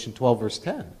Revelation 12, verse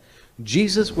 10.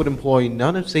 Jesus would employ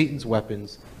none of Satan's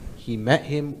weapons. He met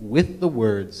him with the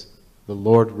words, "The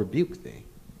Lord rebuke thee."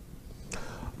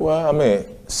 Well, I mean,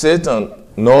 Satan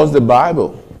knows the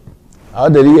Bible. How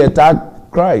did he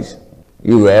attack Christ?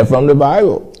 He read from the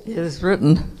Bible. It is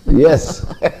written. Yes.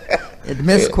 It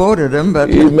misquoted him, but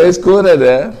He misquoted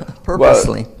it.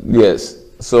 purposely. But, yes.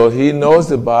 So he knows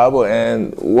the Bible,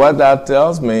 and what that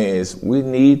tells me is we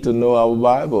need to know our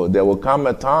Bible. There will come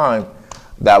a time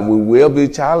that we will be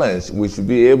challenged. We should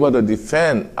be able to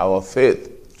defend our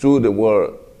faith through the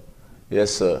Word.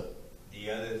 Yes, sir.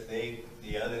 The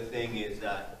other thing is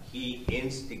that he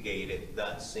instigated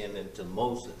that sin into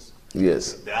Moses.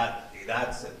 Yes.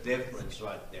 That's a difference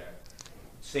right there.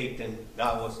 Satan,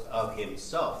 that was of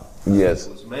himself. Yes.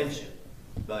 It was mentioned.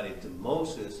 But into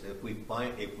Moses, if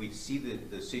we see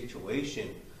the situation,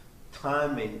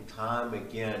 time and time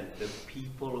again, the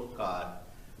people of God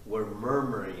were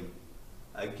murmuring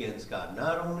against God.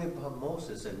 Not only about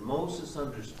Moses, and Moses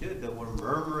understood that we're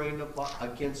murmuring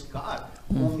against God,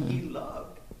 whom he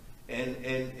loved.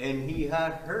 And he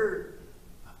had heard,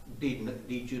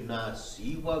 did you not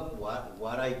see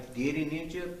what I did in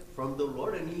Egypt from the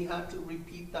Lord? And he had to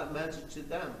repeat that message to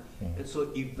them. And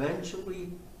so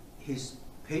eventually his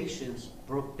patience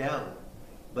broke down,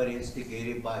 but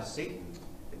instigated by Satan.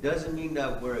 It doesn't mean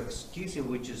that we're excusing,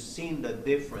 we're just seeing the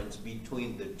difference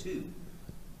between the two.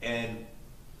 And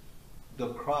the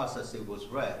cross, as it was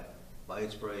read by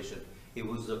inspiration, it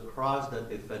was the cross that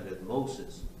defended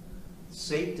Moses.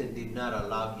 Satan did not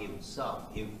allow himself.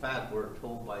 In fact, we're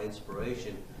told by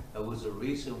inspiration that was the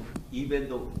reason, even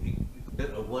though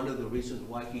one of the reasons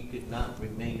why he could not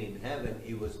remain in heaven,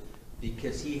 it was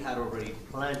because he had already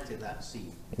planted that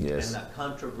seed. Yes. And that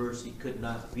controversy could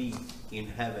not be in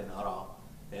heaven at all.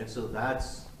 And so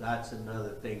that's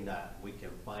another thing that we can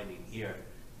find in here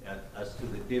as to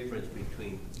the difference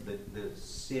between the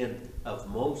sin of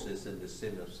Moses and the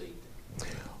sin of Satan.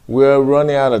 We're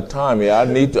running out of time here.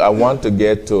 I want to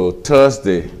get to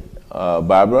Thursday.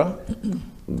 Barbara,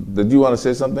 did you want to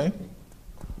say something?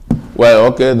 Well,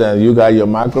 okay, then you got your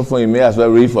microphone. You may as well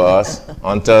read for us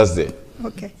on Thursday.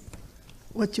 Okay.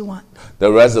 What you want?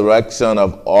 The resurrection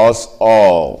of us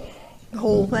all. The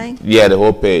whole thing? Yeah, the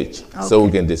whole page, so we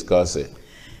Okay. can discuss it.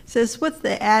 Says, with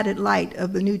the added light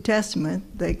of the New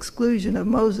Testament, the exclusion of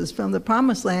Moses from the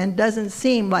Promised Land doesn't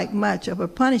seem like much of a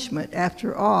punishment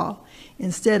after all.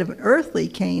 Instead of an earthly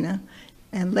Canaan,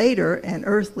 and later an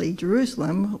earthly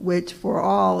Jerusalem, which for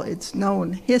all its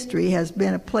known history has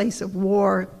been a place of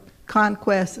war,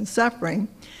 conquest, and suffering,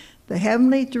 the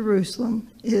heavenly Jerusalem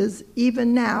is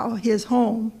even now his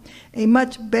home, a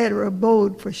much better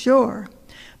abode for sure.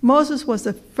 Moses was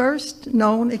the first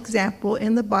known example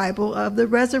in the Bible of the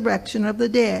resurrection of the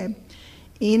dead.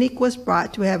 Enoch was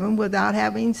brought to heaven without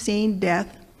having seen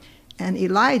death, and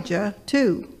Elijah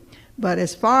too. But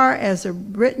as far as the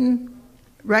written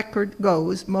record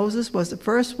goes, Moses was the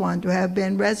first one to have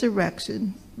been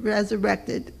resurrected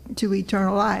to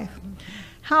eternal life.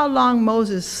 How long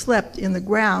Moses slept in the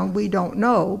ground, we don't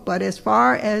know, but as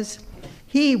far as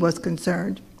he was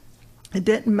concerned, it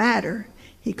didn't matter.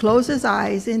 He closed his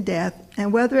eyes in death,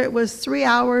 and whether it was 3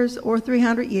 hours or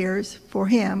 300 years, for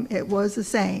him it was the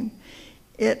same.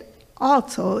 It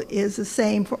also is the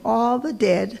same for all the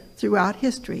dead throughout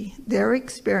history. Their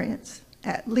experience,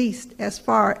 at least as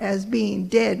far as being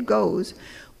dead goes,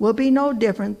 will be no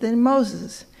different than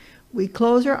Moses. We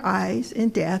close our eyes in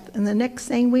death, and the next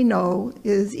thing we know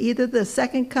is either the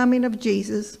second coming of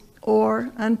Jesus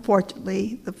or,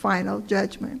 unfortunately, the final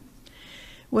judgment.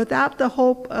 Without the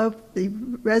hope of the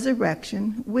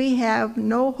resurrection, we have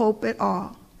no hope at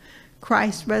all.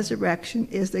 Christ's resurrection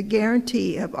is the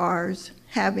guarantee of ours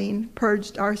having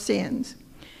purged our sins.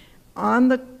 On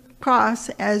the cross,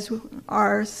 as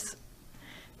our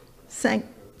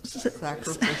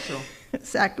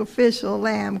sacrificial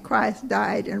lamb, Christ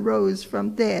died and rose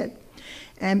from dead.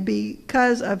 And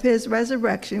because of his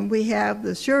resurrection, we have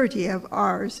the surety of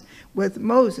ours, with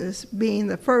Moses being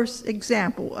the first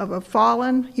example of a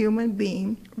fallen human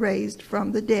being raised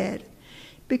from the dead.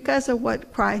 Because of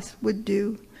what Christ would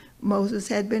do, Moses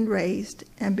had been raised,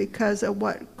 and because of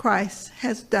what Christ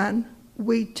has done,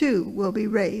 we too will be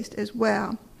raised as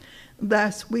well.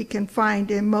 Thus, we can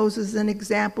find in Moses an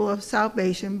example of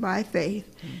salvation by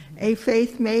faith, a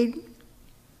faith made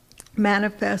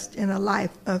manifest in a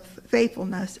life of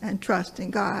faithfulness and trust in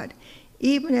God,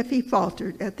 even if he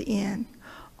faltered at the end.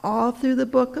 All through the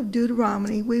book of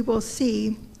Deuteronomy, we will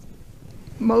see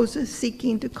Moses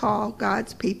seeking to call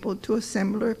God's people to a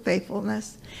similar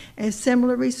faithfulness, a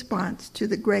similar response to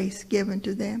the grace given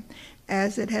to them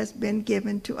as it has been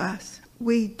given to us.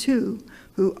 We too,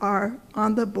 who are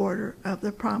on the border of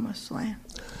the promised land.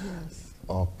 Yes.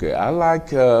 Okay, I like,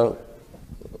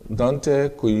 Dante,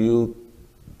 could you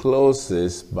close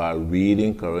this by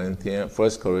reading 1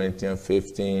 Corinthians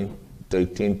 15,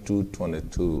 13 to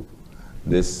 22.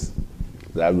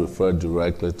 That referred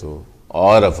directly to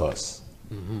all of us.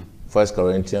 1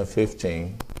 Corinthians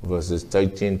 15, verses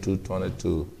 13 to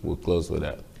 22. We'll close with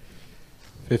that.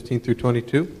 15 through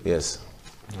 22? Yes.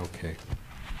 Okay.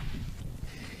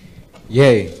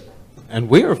 Yea, and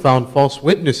we are found false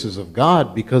witnesses of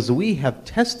God, because we have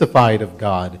testified of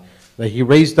God that he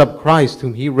raised up Christ,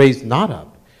 whom he raised not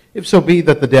up, if so be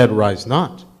that the dead rise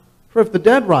not. For if the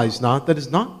dead rise not, that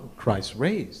is not Christ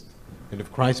raised. And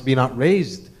if Christ be not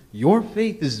raised, your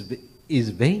faith is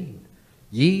vain.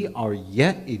 Ye are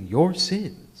yet in your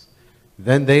sins.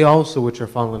 Then they also which are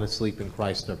fallen asleep in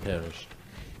Christ are perished.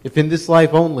 If in this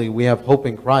life only we have hope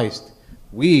in Christ,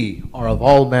 we are of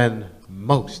all men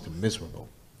most miserable.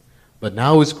 But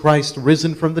now is Christ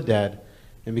risen from the dead,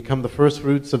 and become the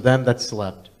firstfruits of them that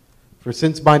slept. For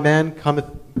since by man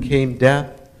came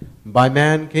death, by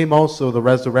man came also the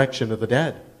resurrection of the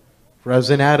dead. For as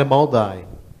in Adam all die,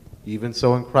 even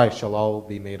so in Christ shall all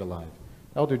be made alive.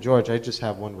 Elder George, I just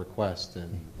have one request,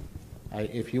 and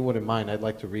if you wouldn't mind, I'd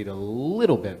like to read a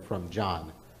little bit from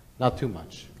John. Not too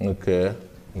much. Okay.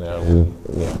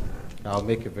 Yeah. I'll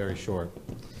make it very short.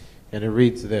 And it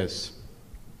reads this.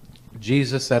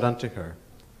 Jesus said unto her,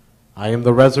 I am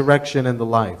the resurrection and the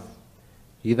life.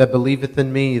 He that believeth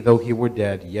in me, though he were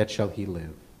dead, yet shall he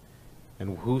live.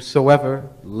 And whosoever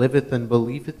liveth and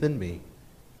believeth in me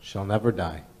shall never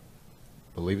die.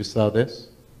 Believest thou this?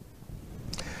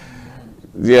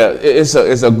 Yeah, it's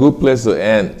a good place to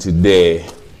end today.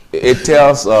 It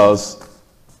tells us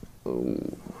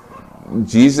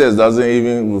Jesus doesn't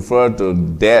even refer to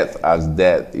death as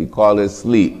death. He called it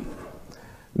sleep.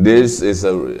 This is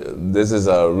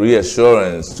a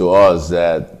reassurance to us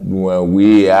that when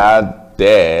we are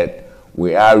dead,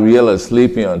 we are really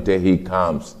sleeping until he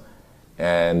comes.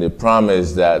 And the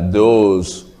promise that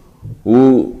those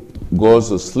who goes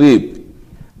to sleep,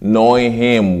 knowing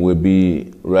him will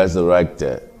be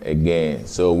resurrected again.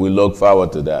 So we look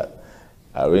forward to that.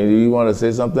 Irene, do you want to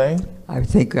say something? I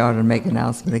think we ought to make an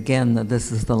announcement again that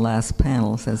this is the last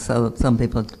panel, since some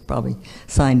people probably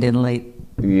signed in late.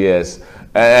 Yes,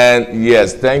 and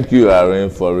yes, thank you, Irene,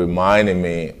 for reminding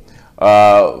me.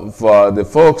 For the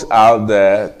folks out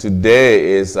there,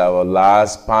 today is our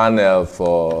last panel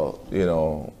for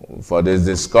this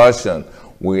discussion.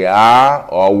 We are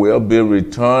or will be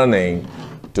returning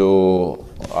to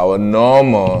our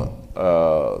normal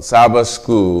Sabbath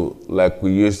school like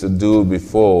we used to do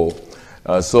before.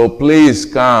 So please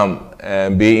come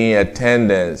and be in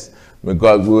attendance,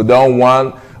 because we don't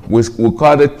want, we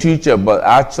call the teacher, but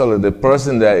actually the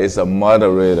person there is a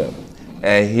moderator,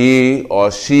 and he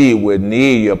or she will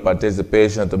need your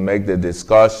participation to make the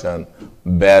discussion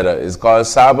better. It's called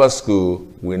Sabbath school.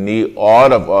 We need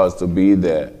all of us to be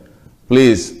there.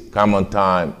 Please come on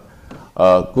time.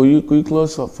 Could you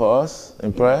close for us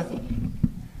in prayer?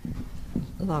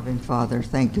 Loving Father,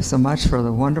 thank you so much for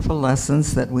the wonderful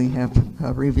lessons that we have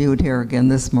reviewed here again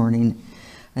this morning,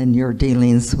 and your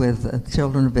dealings with the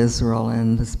children of Israel,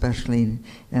 and especially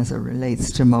as it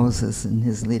relates to Moses and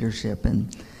his leadership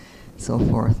and so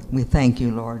forth. We thank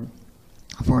you, Lord,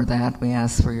 for that. We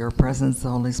ask for your presence, the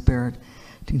Holy Spirit,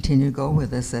 to continue to go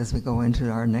with us as we go into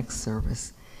our next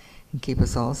service, and keep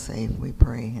us all safe, we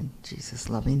pray in Jesus'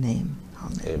 loving name.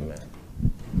 Amen. Amen.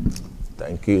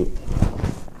 Thank you.